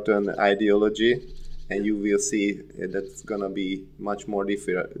a certain ideology. And you will see that's gonna be much more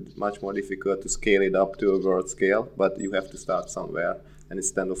difficult to scale it up to a world scale. But you have to start somewhere, and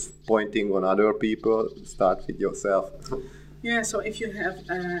instead of pointing on other people, start with yourself. Yeah. So if you have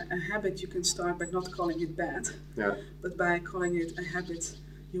a habit, you can start by not calling it bad, but by calling it a habit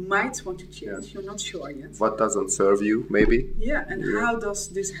you might want to change. You're not sure yet. What doesn't serve you, maybe? Yeah. And how does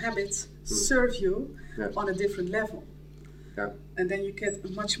this habit serve you on a different level? And then you get a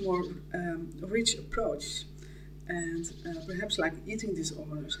much more rich approach. And perhaps like eating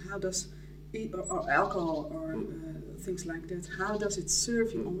disorders, how does or alcohol or things like that, how does it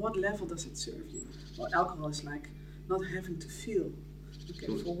serve you? On what level does it serve you? Well, alcohol is like not having to feel.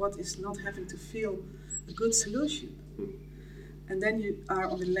 Okay, for what is not having to feel a good solution? And then you are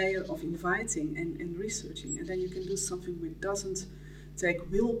on the layer of inviting and researching, and then you can do something which doesn't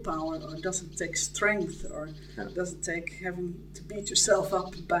take willpower or doesn't take strength or doesn't take having to beat yourself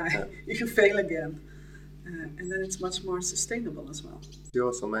up by if you fail again. And then it's much more sustainable as well. You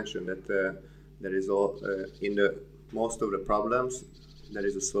also mentioned that there is in the most of the problems there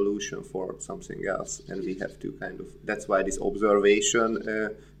is a solution for something else, and we have to kind of. That's why this observation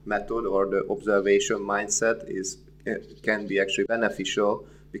method or the observation mindset can be actually beneficial,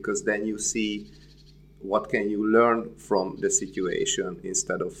 because then you see what can you learn from the situation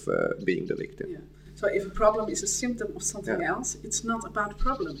instead of being the victim. Yeah. So if a problem is a symptom of something else, it's not about a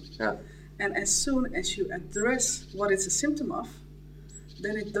problem. Yeah. And as soon as you address what it's a symptom of,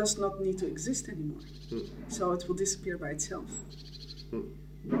 then it does not need to exist anymore. So it will disappear by itself.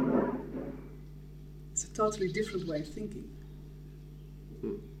 It's a totally different way of thinking.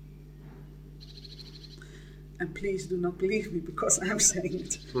 And please do not believe me because I'm saying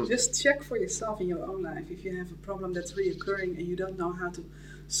it. Just check for yourself in your own life. If you have a problem that's reoccurring and you don't know how to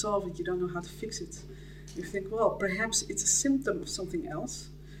solve it, you don't know how to fix it, you think, well, perhaps it's a symptom of something else.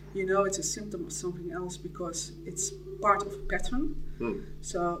 You know it's a symptom of something else because it's part of a pattern,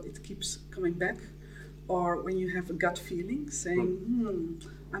 so it keeps coming back. Or when you have a gut feeling saying,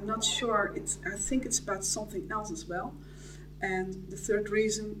 I'm not sure, I think it's about something else as well. And the third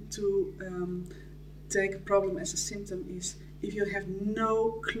reason to take a problem as a symptom is if you have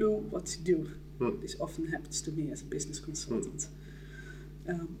no clue what to do. This often happens to me as a business consultant.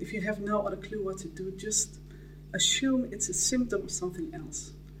 If you have no other clue what to do, just assume it's a symptom of something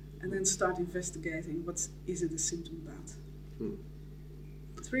else. And then start investigating what is it a symptom about.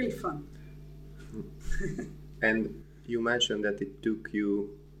 It's really fun. And you mentioned that it took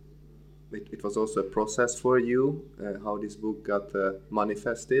you, it was also a process for you, how this book got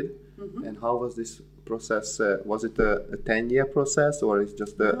manifested. And how was this process? Was it a 10-year process, or is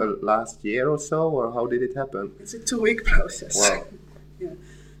just a last year or so, or how did it happen? It's a 2-week process. Wow. Yeah.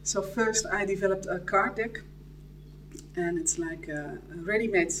 So first I developed a card deck, and it's like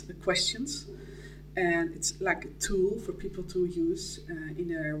ready-made questions, and it's like a tool for people to use in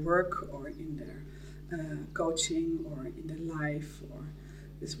their work or in their coaching or in their life, or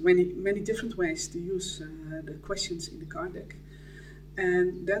there's many different ways to use the questions in the card deck.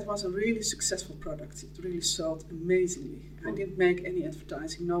 And that was a really successful product. It really sold amazingly. I didn't make any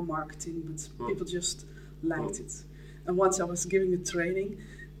advertising, no marketing, but people just liked it. And once I was giving a training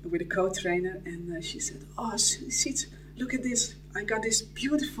with a co-trainer, and she said, "Oh, Siet, look at this! I got this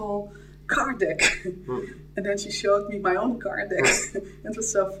beautiful card deck." And then she showed me my own card deck. It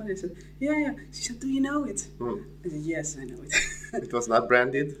was so funny. I said, "Yeah." She said, "Do you know it?" I said, "Yes, I know it." It was not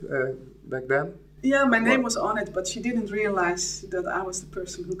branded back then? Yeah, my name was on it, but she didn't realize that I was the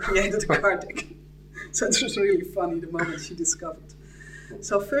person who created the card deck. So it was really funny the moment she discovered.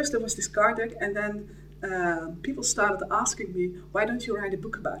 So first there was this card deck, and then people started asking me, why don't you write a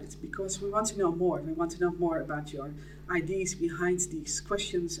book about it? Because we want to know more. We want to know more about your ideas behind these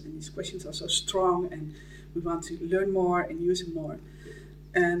questions, and these questions are so strong, and we want to learn more and use them more.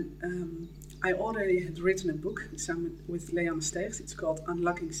 And I already had written a book with Leanne Steegs. It's called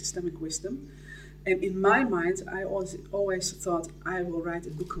Unlocking Systemic Wisdom. And in my mind, I always thought I will write a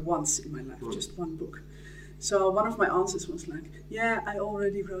book once in my life, just one book. So one of my answers was like, yeah, I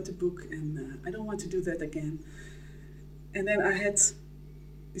already wrote a book and I don't want to do that again. And then I had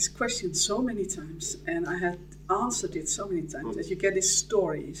this question so many times, and I had answered it so many times that you get this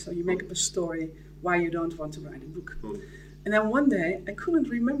story. So you make up a story why you don't want to write a book. And then one day I couldn't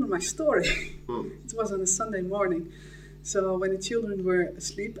remember my story. It was on a Sunday morning. So when the children were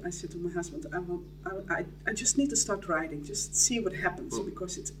asleep, I said to my husband, I just need to start writing, just see what happens,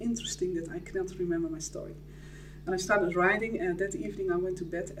 because it's interesting that I cannot remember my story. And I started writing, and that evening I went to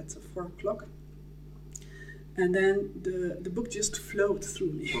bed at 4 o'clock. And then the book just flowed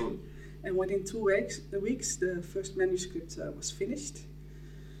through me. And within 2 weeks, the first manuscript was finished.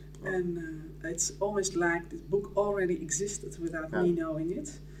 And it's almost like the book already existed without me knowing it.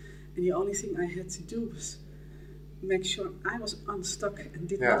 And the only thing I had to do was make sure I was unstuck and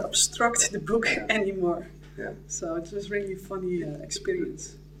did not obstruct the book anymore. So it was really a funny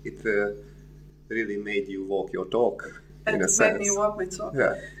experience. It really made you walk your talk, and in a it sense. made me walk my talk.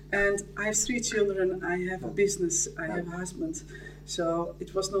 And I have 3 children, I have a business, I have a husband. So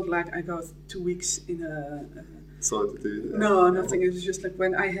it was not like I got 2 weeks in a... No, nothing. It was just like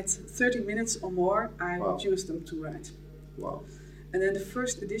when I had 30 minutes or more, I would use them to write. Wow. And then the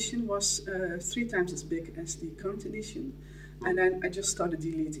first edition was 3 times as big as the current edition. And then I just started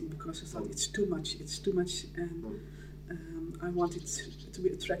deleting because I thought it's too much, and I want it to be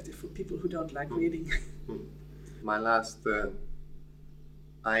attractive for people who don't like reading. My last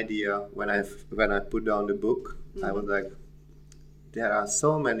idea when I put down the book, I was like, there are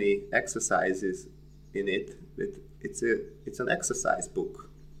so many exercises in it that it's an exercise book.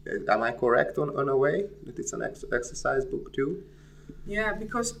 Am I correct on a way that it's an exercise book too? Yeah,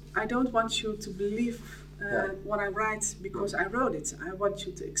 because I don't want you to believe what I write because I wrote it. I want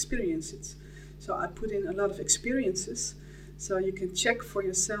you to experience it. So I put in a lot of experiences so you can check for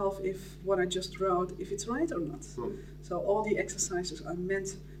yourself if what I just wrote, if it's right or not. So all the exercises are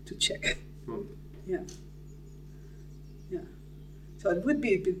meant to check. Yeah. So it would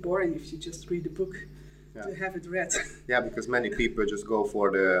be a bit boring if you just read the book to have it read. Yeah, because many people just go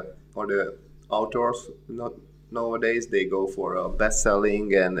for the authors. Not nowadays they go for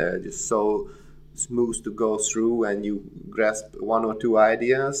best-selling and just so smooth to go through, and you grasp 1 or 2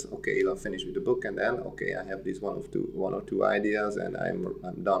 ideas. Okay, I'll finish with the book, and then okay, I have these 1 or 2 ideas, and I'm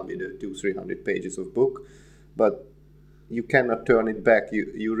done with the 200-300 pages of book. But you cannot turn it back.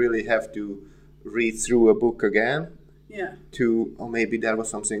 You really have to read through a book again. Yeah. To maybe there was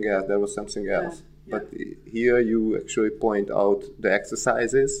something else. Yeah. But here you actually point out the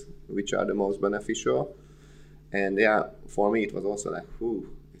exercises which are the most beneficial. And yeah, for me it was also like,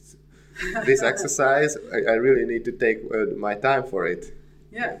 this exercise, I really need to take my time for it.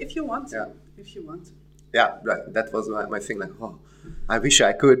 Yeah, if you want. Yeah, right. That was my thing. Like, I wish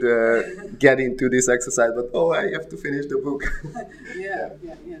I could get into this exercise, but I have to finish the book. Yeah.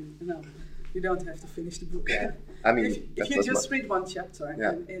 No, you don't have to finish the book. Yeah. I mean, if you just read 1 chapter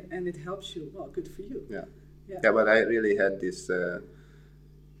and it helps you, well, good for you. Yeah, but I really had this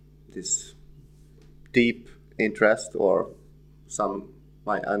deep interest, or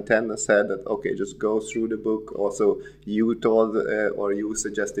my antenna said that okay, just go through the book. Also, you told or you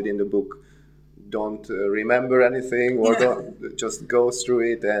suggested in the book, don't remember anything, or don't just go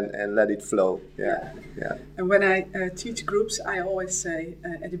through it and let it flow. Yeah. And when I teach groups, I always say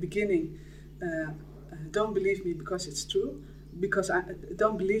at the beginning, don't believe me because it's true,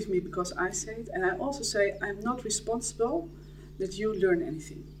 don't believe me because I say it, and I also say I'm not responsible that you learn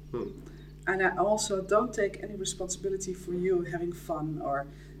anything. And I also don't take any responsibility for you having fun or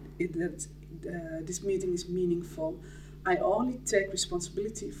that this meeting is meaningful. I only take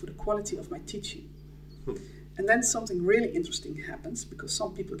responsibility for the quality of my teaching. And then something really interesting happens, because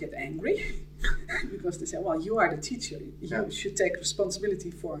some people get angry because they say, well, you are the teacher. You should take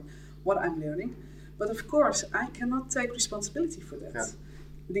responsibility for what I'm learning. But of course, I cannot take responsibility for that. Yeah.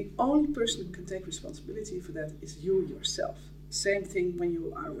 The only person who can take responsibility for that is you yourself. Same thing when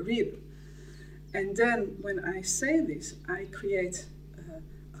you are a reader. And then when I say this, I create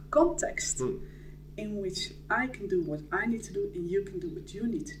a context in which I can do what I need to do and you can do what you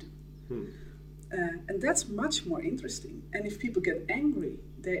need to do. And that's much more interesting. And if people get angry,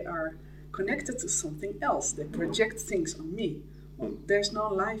 they are connected to something else. They project things on me. Well, there's no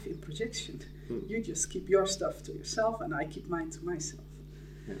life in projection. You just keep your stuff to yourself and I keep mine to myself.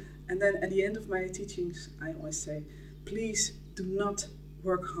 And then at the end of my teachings, I always say, please do not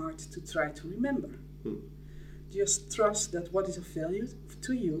work hard to try to remember. Just trust that what is of value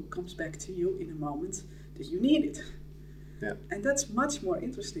to you comes back to you in a moment that you need it. Yeah. And that's much more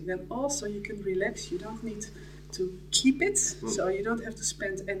interesting. Then also you can relax. You don't need to keep it, so you don't have to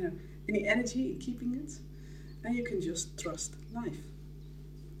spend any energy in keeping it, and you can just trust life.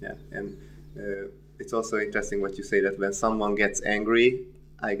 Yeah, and it's also interesting what you say, that when someone gets angry,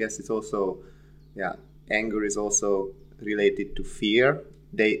 I guess it's also, anger is also related to fear.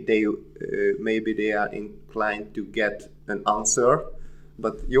 They maybe they are inclined to get an answer,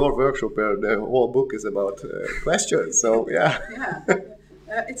 but your workshop, the whole book is about questions. So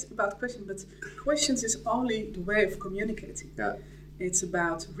it's about questions, but questions is only the way of communicating. Yeah, it's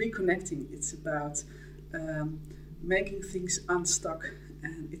about reconnecting. It's about making things unstuck,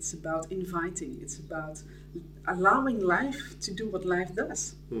 and it's about inviting. It's about allowing life to do what life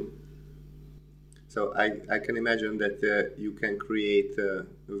does. So I can imagine that you can create a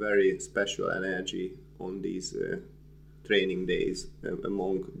very special energy on these training days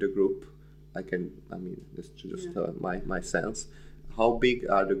among the group. That's just my sense. How big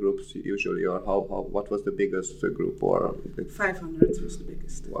are the groups usually, or what was the biggest group? Or 500 was the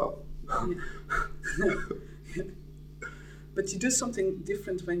biggest. Wow. Yeah. But you do something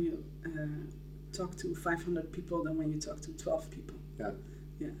different when you talk to 500 people than when you talk to 12 people. Yeah.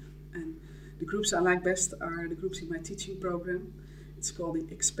 And the groups I like best are the groups in my teaching program. It's called the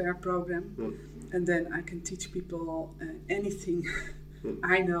Expert program. And then I can teach people anything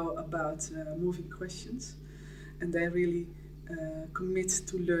I know about moving questions, and they really commit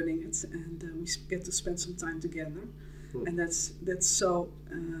to learning it, and we get to spend some time together, and that's so.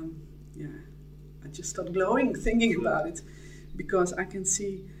 I just start glowing thinking about it, because I can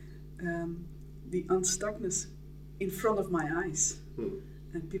see the unstuckness in front of my eyes,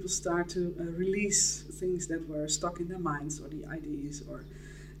 and people start to release things that were stuck in their minds or the ideas,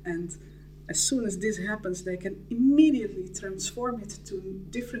 and as soon as this happens, they can immediately transform it to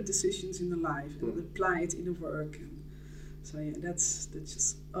different decisions in their life and apply it in the work. And so that's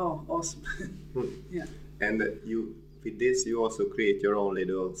just awesome. Yeah. And with this, you also create your own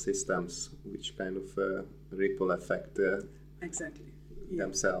little systems, which kind of ripple effect exactly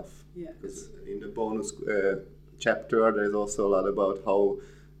themselves. Yeah. Because in the bonus chapter, there's also a lot about how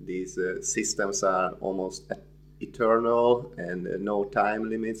these systems are almost eternal, and no time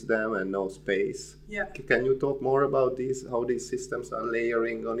limits them, and no space. Yeah. Can you talk more about these? How these systems are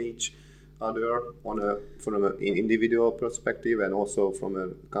layering on each other, from an individual perspective, and also from a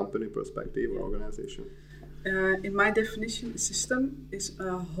company perspective or organization? In my definition, a system is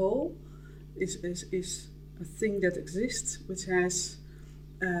a whole, is a thing that exists, which has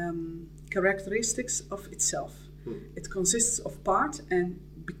characteristics of itself. It consists of parts, and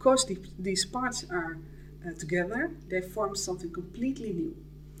because these parts are together, they form something completely new.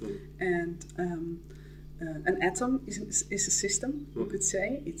 And an atom is a system, you could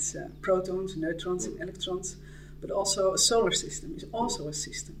say. It's protons, neutrons, and electrons, but also a solar system is also a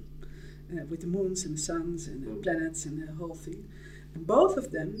system. With the moons and the suns and the planets and the whole thing. And both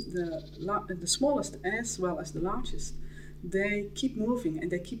of them, the smallest as well as the largest, they keep moving and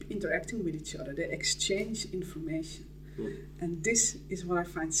they keep interacting with each other. They exchange information. And this is what I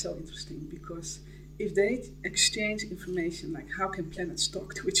find so interesting, because if they exchange information, like how can planets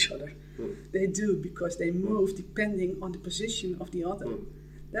talk to each other? They do, because they move depending on the position of the other.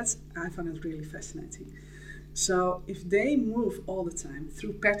 I find it really fascinating. So if they move all the time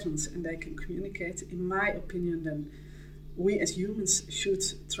through patterns and they can communicate, in my opinion, then we as humans should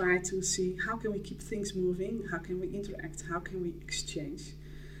try to see how can we keep things moving, how can we interact, how can we exchange,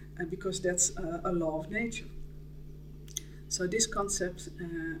 because that's a law of nature. So this concept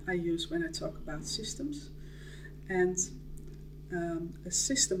I use when I talk about systems, and a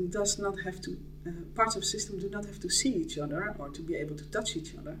system does not have to, parts of a system do not have to see each other or to be able to touch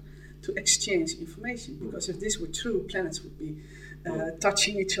each other to exchange information, because if this were true, planets would be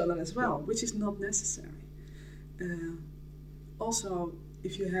touching each other as well, which is not necessary. Also,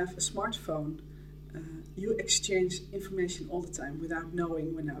 if you have a smartphone, you exchange information all the time without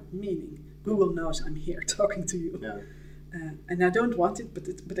knowing, without meaning. Google knows I'm here talking to you. Yeah. And I don't want it,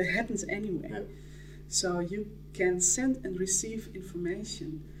 but it happens anyway. Yeah. So you can send and receive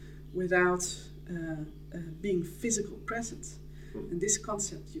information without being physical present. And this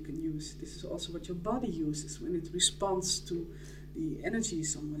concept you can use. This is also what your body uses when it responds to the energy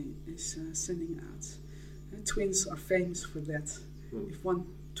somebody is sending out. Twins are famous for that. If one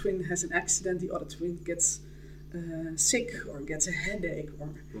twin has an accident, the other twin gets sick or gets a headache or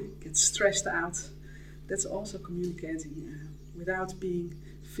gets stressed out. That's also communicating without being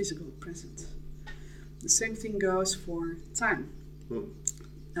physically present. The same thing goes for time.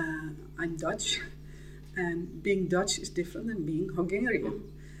 I'm Dutch. And being Dutch is different than being Hungarian.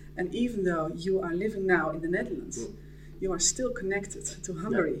 And even though you are living now in the Netherlands, you are still connected to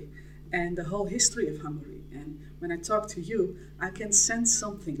Hungary and the whole history of Hungary. And when I talk to you, I can sense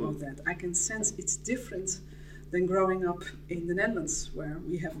something of that. I can sense it's different than growing up in the Netherlands, where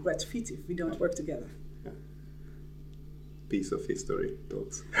we have wet feet if we don't work together. Piece of history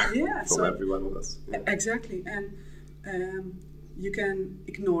talks from every one of us. Exactly. And you can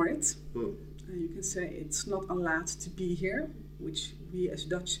ignore it. You can say it's not allowed to be here, which we as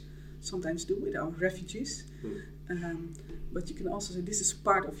Dutch sometimes do with our refugees. But you can also say this is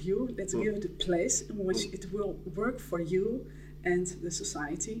part of you. Let's give it a place in which it will work for you and the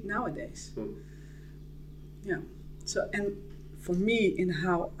society nowadays. Yeah. So, and for me, in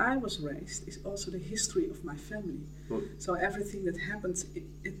how I was raised, is also the history of my family. So everything that happens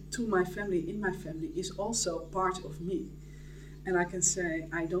to my family, in my family, is also part of me. And I can say,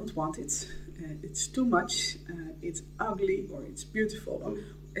 I don't want it. It's too much. It's ugly, or it's beautiful. Or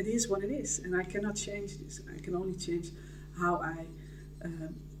it is what it is, and I cannot change this. I can only change how I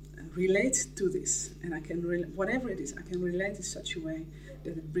relate to this, and I can whatever it is, I can relate in such a way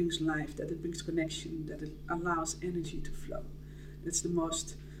that it brings life, that it brings connection, that it allows energy to flow. That's the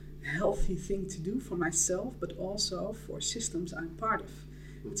most healthy thing to do for myself, but also for systems I'm part of.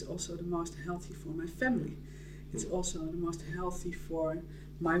 It's also the most healthy for my family. it's also the most healthy for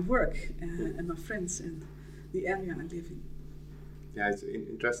my work and my friends and the area I live in. Yeah, it's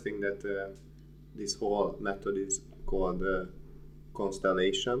interesting that this whole method is called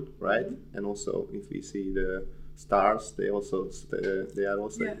constellation, right? Mm-hmm. And also, if we see the stars, they are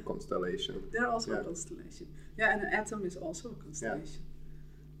also a constellation. They're also a constellation. Yeah, and an atom is also a constellation.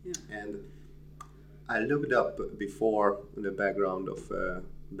 Yeah. And I looked up before the background of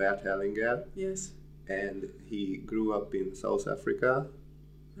Bert Hellinger. Yes. And he grew up in South Africa.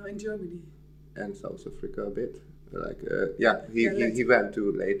 No, in Germany. And South Africa a bit. He went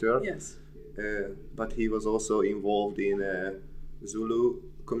to later. Yes. But he was also involved in Zulu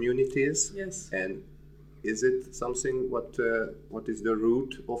communities. Yes. And is it something? What is the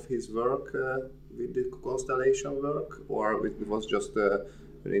root of his work with the constellation work, or it was just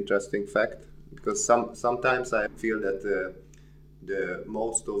an interesting fact? Because sometimes I feel that the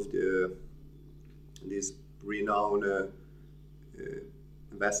most of these renowned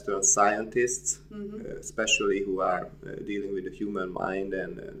Western scientists, especially who are dealing with the human mind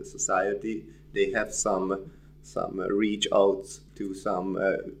and the society, they have some reach out to some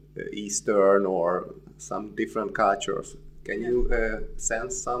Eastern or some different cultures. Can you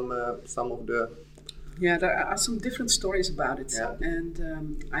sense some of the? Yeah, there are some different stories about it,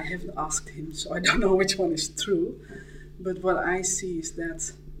 and I haven't asked him, so I don't know which one is true. But what I see is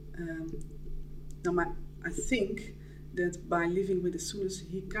that I think that by living with the Zulus,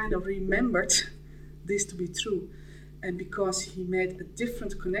 he kind of remembered this to be true. And because he made a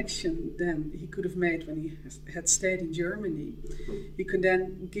different connection than he could have made when he had stayed in Germany, he could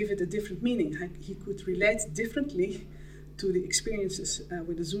then give it a different meaning. He could relate differently to the experiences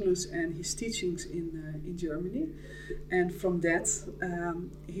with the Zulus and his teachings in Germany. And from that,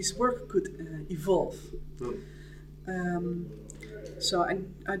 his work could evolve. So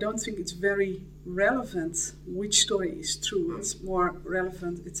I don't think it's very relevant which story is true. It's more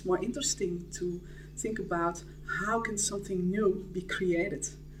relevant, it's more interesting to think about how can something new be created.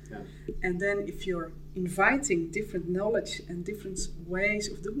 And then if you're inviting different knowledge and different ways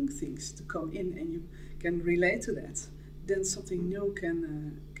of doing things to come in and you can relate to that, then something new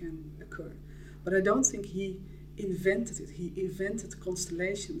can occur. But I don't think he invented it. He invented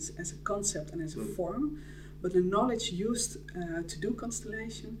constellations as a concept and as a form, but the knowledge used to do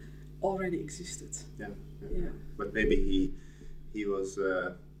constellation already existed. Yeah. But maybe he was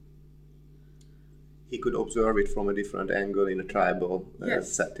he could observe it from a different angle in a tribal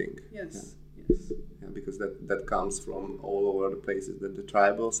setting. Yes. Yeah, because that comes from all over the places. That the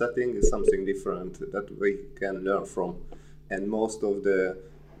tribal setting is something different that we can learn from, and most of the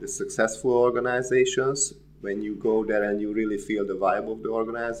successful organizations, when you go there and you really feel the vibe of the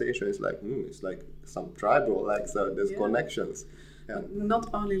organization, it's like some tribal, so there's connections. Yeah. Not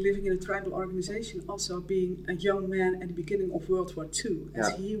only living in a tribal organization, also being a young man at the beginning of World War II, as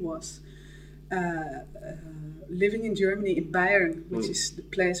he was, living in Germany, in Bayern, which is the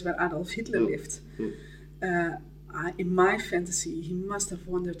place where Adolf Hitler lived. In my fantasy, he must have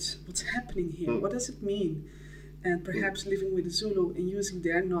wondered, what's happening here? What does it mean? And perhaps living with the Zulu and using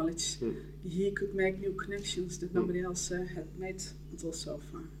their knowledge, he could make new connections that nobody else had made until so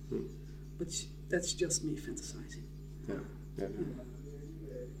far. But that's just me fantasizing. Yeah.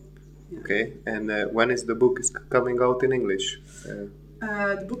 Okay, and when is the book coming out in English?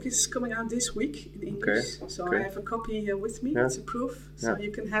 The book is coming out this week in English, I have a copy with me. It's a proof, so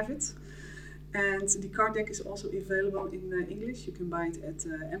you can have it. And the card deck is also available in English. You can buy it at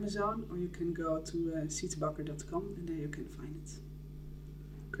Amazon, or you can go to sietbakker.com and there you can find it.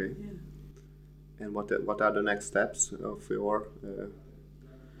 Okay. Yeah. And what are the next steps of your?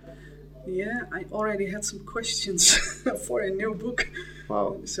 I already had some questions for a new book.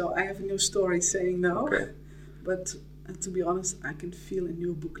 Wow. So I have a new story saying no. Okay. But to be honest, I can feel a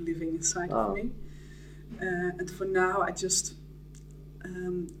new book living inside of me. And for now, I just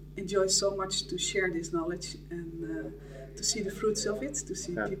enjoy so much to share this knowledge and to see the fruits of it, to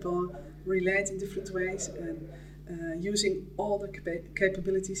see people relate in different ways and using all the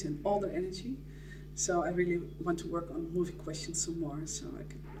capabilities and all their energy. So I really want to work on moving questions some more, so I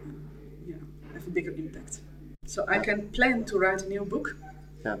can have a bigger impact. So I can plan to write a new book,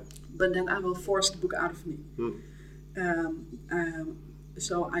 but then I will force the book out of me.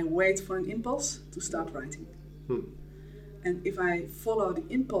 So I wait for an impulse to start writing. And if I follow the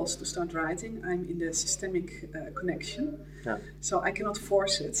impulse to start writing, I'm in the systemic connection. So I cannot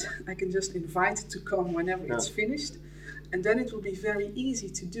force it. I can just invite it to come whenever it's finished. And then it will be very easy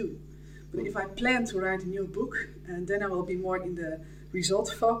to do. But if I plan to write a new book, and then I will be more in the result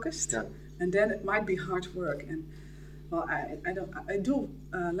focused. And then it might be hard work. And well, I do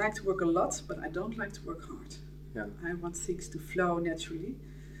like to work a lot, but I don't like to work hard. Yeah. I want things to flow naturally.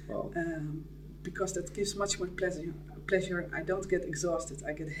 Wow. Because that gives much more pleasure. I don't get exhausted.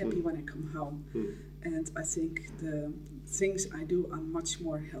 I get happy when I come home. And I think the things I do are much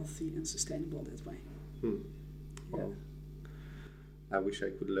more healthy and sustainable that way. Wow. Yeah. I wish I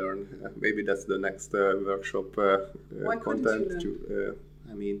could learn. Maybe that's the next workshop content.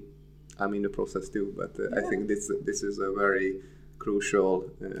 I mean, I'm in the process too, but I think this is a very crucial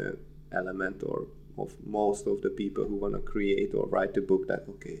element of most of the people who want to create or write a book. That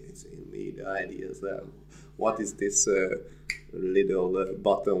it's in me, the ideas. What is this little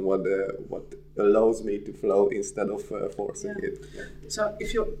button? What allows me to flow instead of forcing it? Yeah. So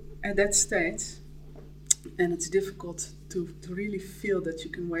if you're at that state, and it's difficult to really feel that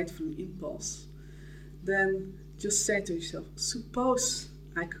you can wait for an impulse, then just say to yourself, suppose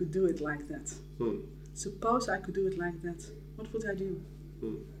I could do it like that. Suppose I could do it like that. What would I do?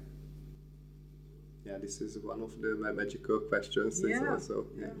 Yeah, this is one of the magical questions. Also,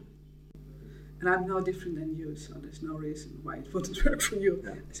 And I'm no different than you, so there's no reason why it wouldn't work for you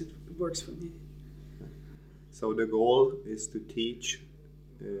as it works for me. So the goal is to teach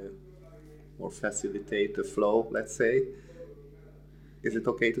or facilitate the flow, let's say. Is it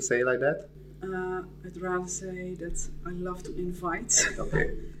okay to say like that? I'd rather say that I love to invite.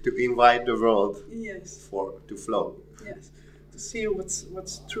 Okay, to invite the world. Yes. To flow. Yes, to see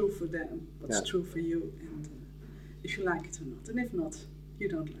what's true for them, what's true for you, and if you like it or not. And if not, you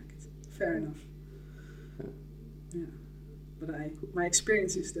don't like it. Fair enough. Yeah. But my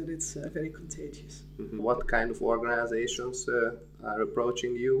experience is that it's very contagious. What kind of organizations are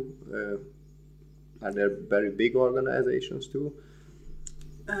approaching you? Are there very big organizations too?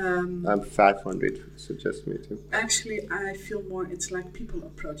 500 suggest me too. Actually, I feel more it's like people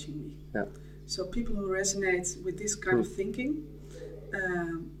approaching me. Yeah. So people who resonate with this kind of thinking,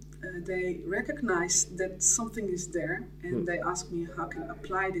 they recognize that something is there, and they ask me how can I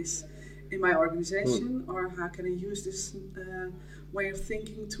apply this in my organization, or how can I use this way of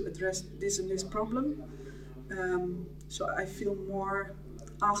thinking to address this and this problem. So I feel more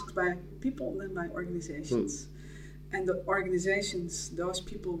asked by people than by organizations. And the organizations those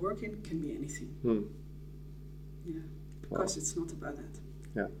people work in can be anything. Yeah, because it's not about that.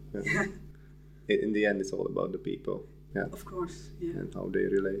 Yeah. In the end, it's all about the people. Yeah. Of course. Yeah. And how they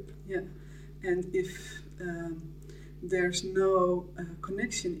relate. Yeah. And if there's no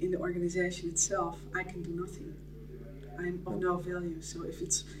connection in the organization itself, I can do nothing. I'm of no value. So if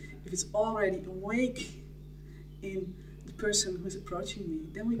it's already awake in the person who's approaching me,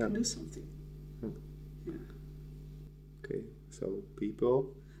 then we can do something. Yeah. Okay, so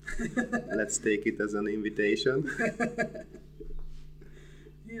people, let's take it as an invitation.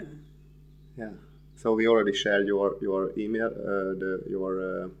 Yeah. So we already shared your email,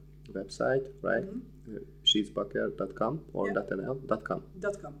 your website, right? Schietsbakker.com or .nl.com.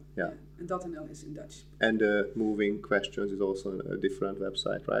 .com. Yeah. And .nl is in Dutch. And Moving Questions is also a different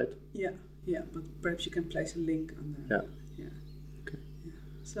website, right? Yeah. But perhaps you can place a link on there. Yeah. Okay. Yeah.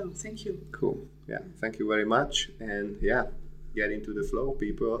 So thank you. Cool. Yeah. Thank you very much. And get into the flow,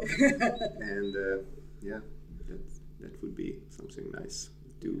 people. And that would be something nice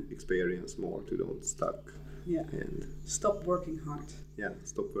to experience more, to don't stuck. Yeah. And stop working hard. Yeah.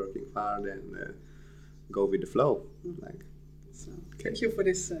 Stop working hard and go with the flow. So thank you for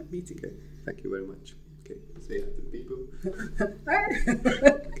this meeting. Okay. Thank you very much. Okay. Say hi to the people.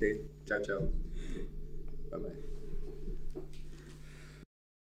 Bye. Okay. Ciao, ciao. Okay. Bye-bye.